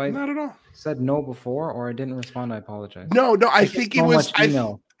mind. If I not at all said no before or I didn't respond, I apologize. No, I think it was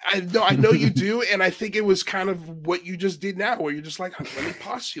email. I know you do, and I think it was kind of what you just did now, where you're just like, let me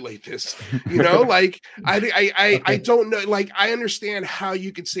postulate this. I don't know. Like, I understand how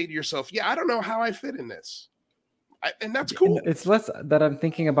you could say to yourself, yeah, I don't know how I fit in this. And that's cool. It's less that I'm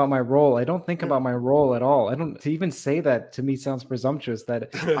thinking about my role. I don't think about my role at all. To even say that to me sounds presumptuous that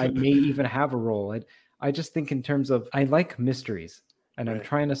I may even have a role. I just think in terms of, I like mysteries and I'm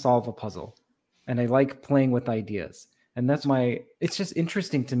trying to solve a puzzle and I like playing with ideas. And it's just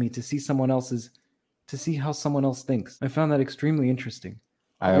interesting to me to see how someone else thinks. I found that extremely interesting.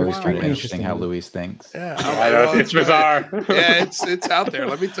 I always find it interesting how Luis thinks. Yeah, it's bizarre. Yeah, it's out there.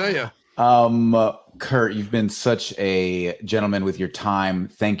 Let me tell you. Curt, you've been such a gentleman with your time.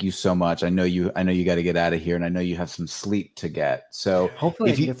 Thank you so much. I know you got to get out of here, and I know you have some sleep to get. So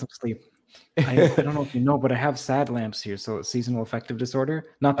hopefully I can get some sleep. I don't know if you know, but I have SAD lamps here, so seasonal affective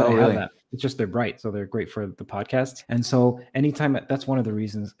disorder. Not that I have that. It's just they're bright, so they're great for the podcast. And so anytime, that's one of the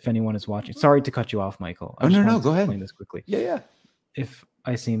reasons, if anyone is watching. Sorry to cut you off, Michael. No, go ahead. Explain this quickly. Yeah. If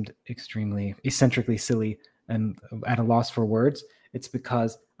I seemed extremely eccentrically silly and at a loss for words, it's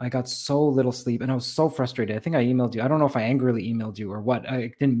because I got so little sleep and I was so frustrated. I think I emailed you. I don't know if I angrily emailed you or what.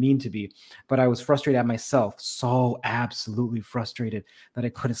 I didn't mean to be, but I was frustrated at myself. So absolutely frustrated that I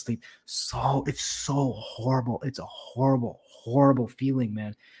couldn't sleep. It's so horrible. It's a horrible, horrible feeling,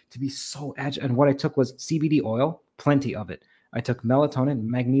 man, to be so agitated. And what I took was CBD oil, plenty of it. I took melatonin,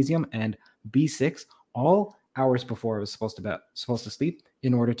 magnesium, and B6 all hours before I was supposed to sleep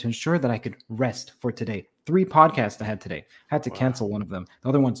in order to ensure that I could rest for today. 3 podcasts I had today. Had to cancel one of them. The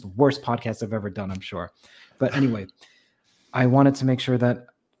other one's the worst podcast I've ever done, I'm sure. But anyway, I wanted to make sure that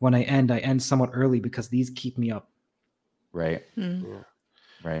when I end somewhat early because these keep me up. Right. Mm. Yeah.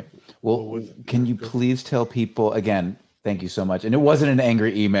 Right. Well, can you please tell people again, thank you so much. And it wasn't an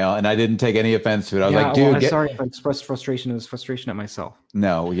angry email, and I didn't take any offense to it. I was like, dude, I'm sorry if I expressed frustration. It was frustration at myself.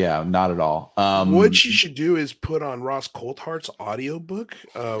 No, yeah, not at all. What you should do is put on Ross Coulthart's audiobook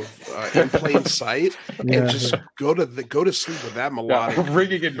of In Plain Sight and just go to sleep with that melodic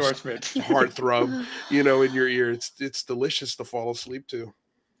ringing endorsement, heartthrob, in your ear. It's delicious to fall asleep to.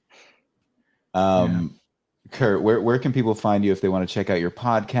 Curt, where can people find you if they want to check out your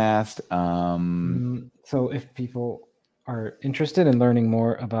podcast? So if people are interested in learning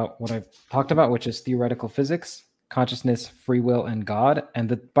more about what I've talked about, which is theoretical physics, consciousness, free will, and God.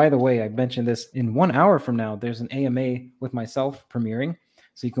 And by the way, I mentioned this, in 1 hour from now, there's an AMA with myself premiering.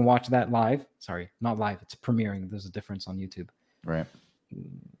 So you can watch that live. Sorry, not live. It's premiering. There's a difference on YouTube. Right.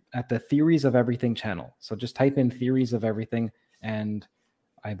 At the Theories of Everything channel. So just type in Theories of Everything and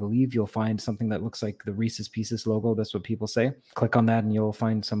I believe you'll find something that looks like the Reese's Pieces logo. That's what people say. Click on that and you'll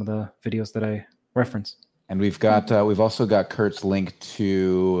find some of the videos that I reference. And we've also got Curt's link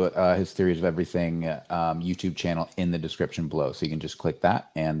to his Theories of Everything YouTube channel in the description below. So you can just click that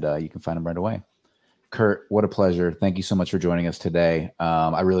and you can find him right away. Curt, what a pleasure. Thank you so much for joining us today.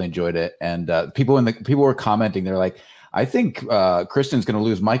 I really enjoyed it. And people were commenting, they're like, I think Kristen's going to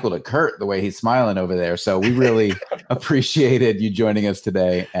lose Michael to Curt the way he's smiling over there. So we really appreciated you joining us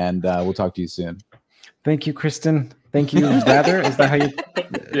today, and we'll talk to you soon. Thank you, Kristen. Thank you, Rather. Is that how you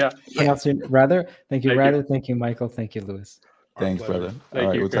pronounce it? Rather? Thank you, Rather. Thank you, Michael. Thank you, Lewis. Thanks, brother. All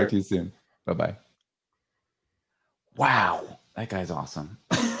right, we'll talk to you soon. Bye-bye. Wow, that guy's awesome.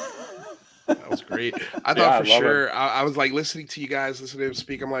 That was great. I thought for sure. I was like listening to you guys, listening to him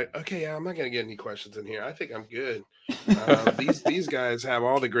speak. I'm like, okay, I'm not gonna get any questions in here. I think I'm good. These guys have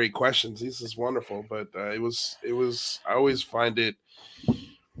all the great questions. This is wonderful. But it was. I always find it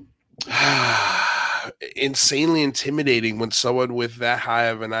insanely intimidating when someone with that high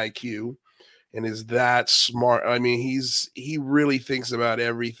of an IQ and is that smart. I mean, he really thinks about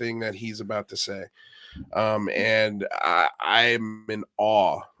everything that he's about to say, and I'm in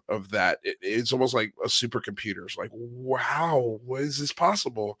awe of that. It's almost like a supercomputer. It's like, wow, what is this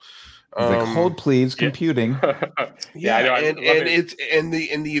possible? Like, hold please, computing. Yeah, I know, and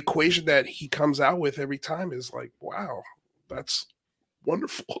the equation that he comes out with every time is like, wow, that's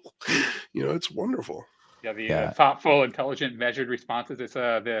wonderful. It's wonderful. Yeah, the thoughtful, intelligent, measured responses. It's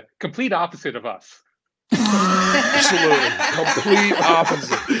the complete opposite of us. Absolutely, complete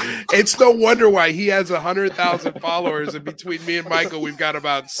opposite. It's no wonder why he has 100,000 followers, and between me and Michael, we've got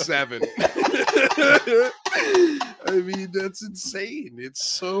about 7. I mean, that's insane. It's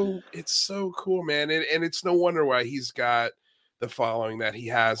so cool, man, and it's no wonder why he's got the following that he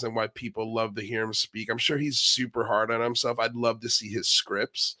has, and why people love to hear him speak. I'm sure he's super hard on himself. I'd love to see his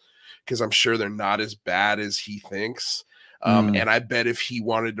scripts because I'm sure they're not as bad as he thinks. And I bet if he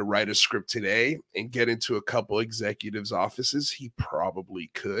wanted to write a script today and get into a couple executives' offices, he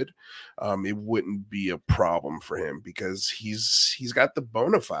probably could. It wouldn't be a problem for him because he's got the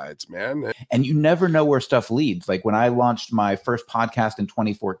bona fides, man. And you never know where stuff leads. Like when I launched my first podcast in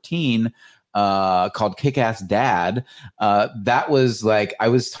 2014, called Kick-Ass Dad, that was like, I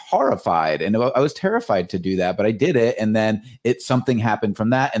was horrified and I was terrified to do that, but I did it. And then something happened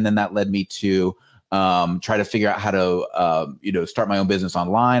from that. And then that led me to try to figure out how to, start my own business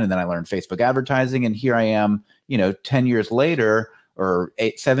online. And then I learned Facebook advertising. And here I am, 10 years later or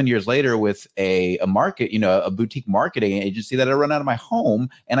 7 years later with a market, a boutique marketing agency that I run out of my home.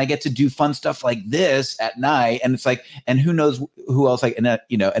 And I get to do fun stuff like this at night. And it's like, and who knows who else and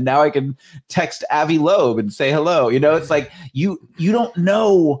now I can text Avi Loeb and say hello. It's like, you don't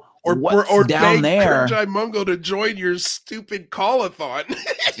know what's down there. Curt Jaimungal to join your stupid call-a-thon.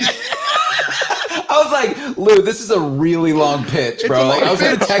 I was like, Lou, this is a really long pitch, bro. Like, I was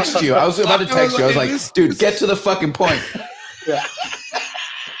going to text you. I was about to text you. I was like, dude, get to the fucking point. Yeah.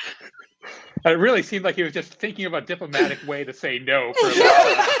 It really seemed like he was just thinking of a diplomatic way to say no for about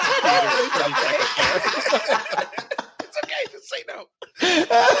 30 seconds. It's okay to say no.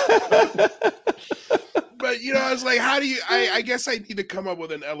 But, I was like, how do you... I guess I need to come up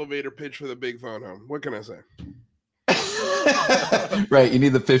with an elevator pitch for the big phone home. What can I say? Right, you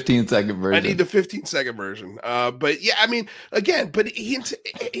need the 15-second version. I need the 15-second version. But yeah, I mean, again, but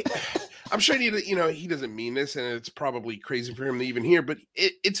I'm sure he doesn't mean this, and it's probably crazy for him to even hear, but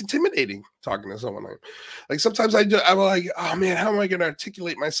it's intimidating talking to someone like sometimes I'm like, oh man, how am I going to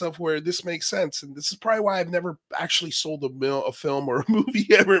articulate myself where this makes sense? And this is probably why I've never actually sold a film or a movie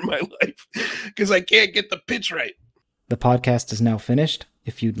ever in my life, because I can't get the pitch right. The podcast is now finished.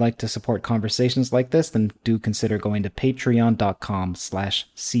 If you'd like to support conversations like this, then do consider going to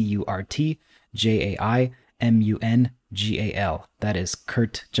patreon.com/CurtJaimungal. That is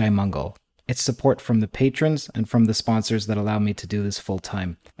Curt Jaimungal. It's support from the patrons and from the sponsors that allow me to do this full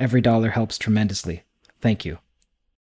time. Every dollar helps tremendously. Thank you.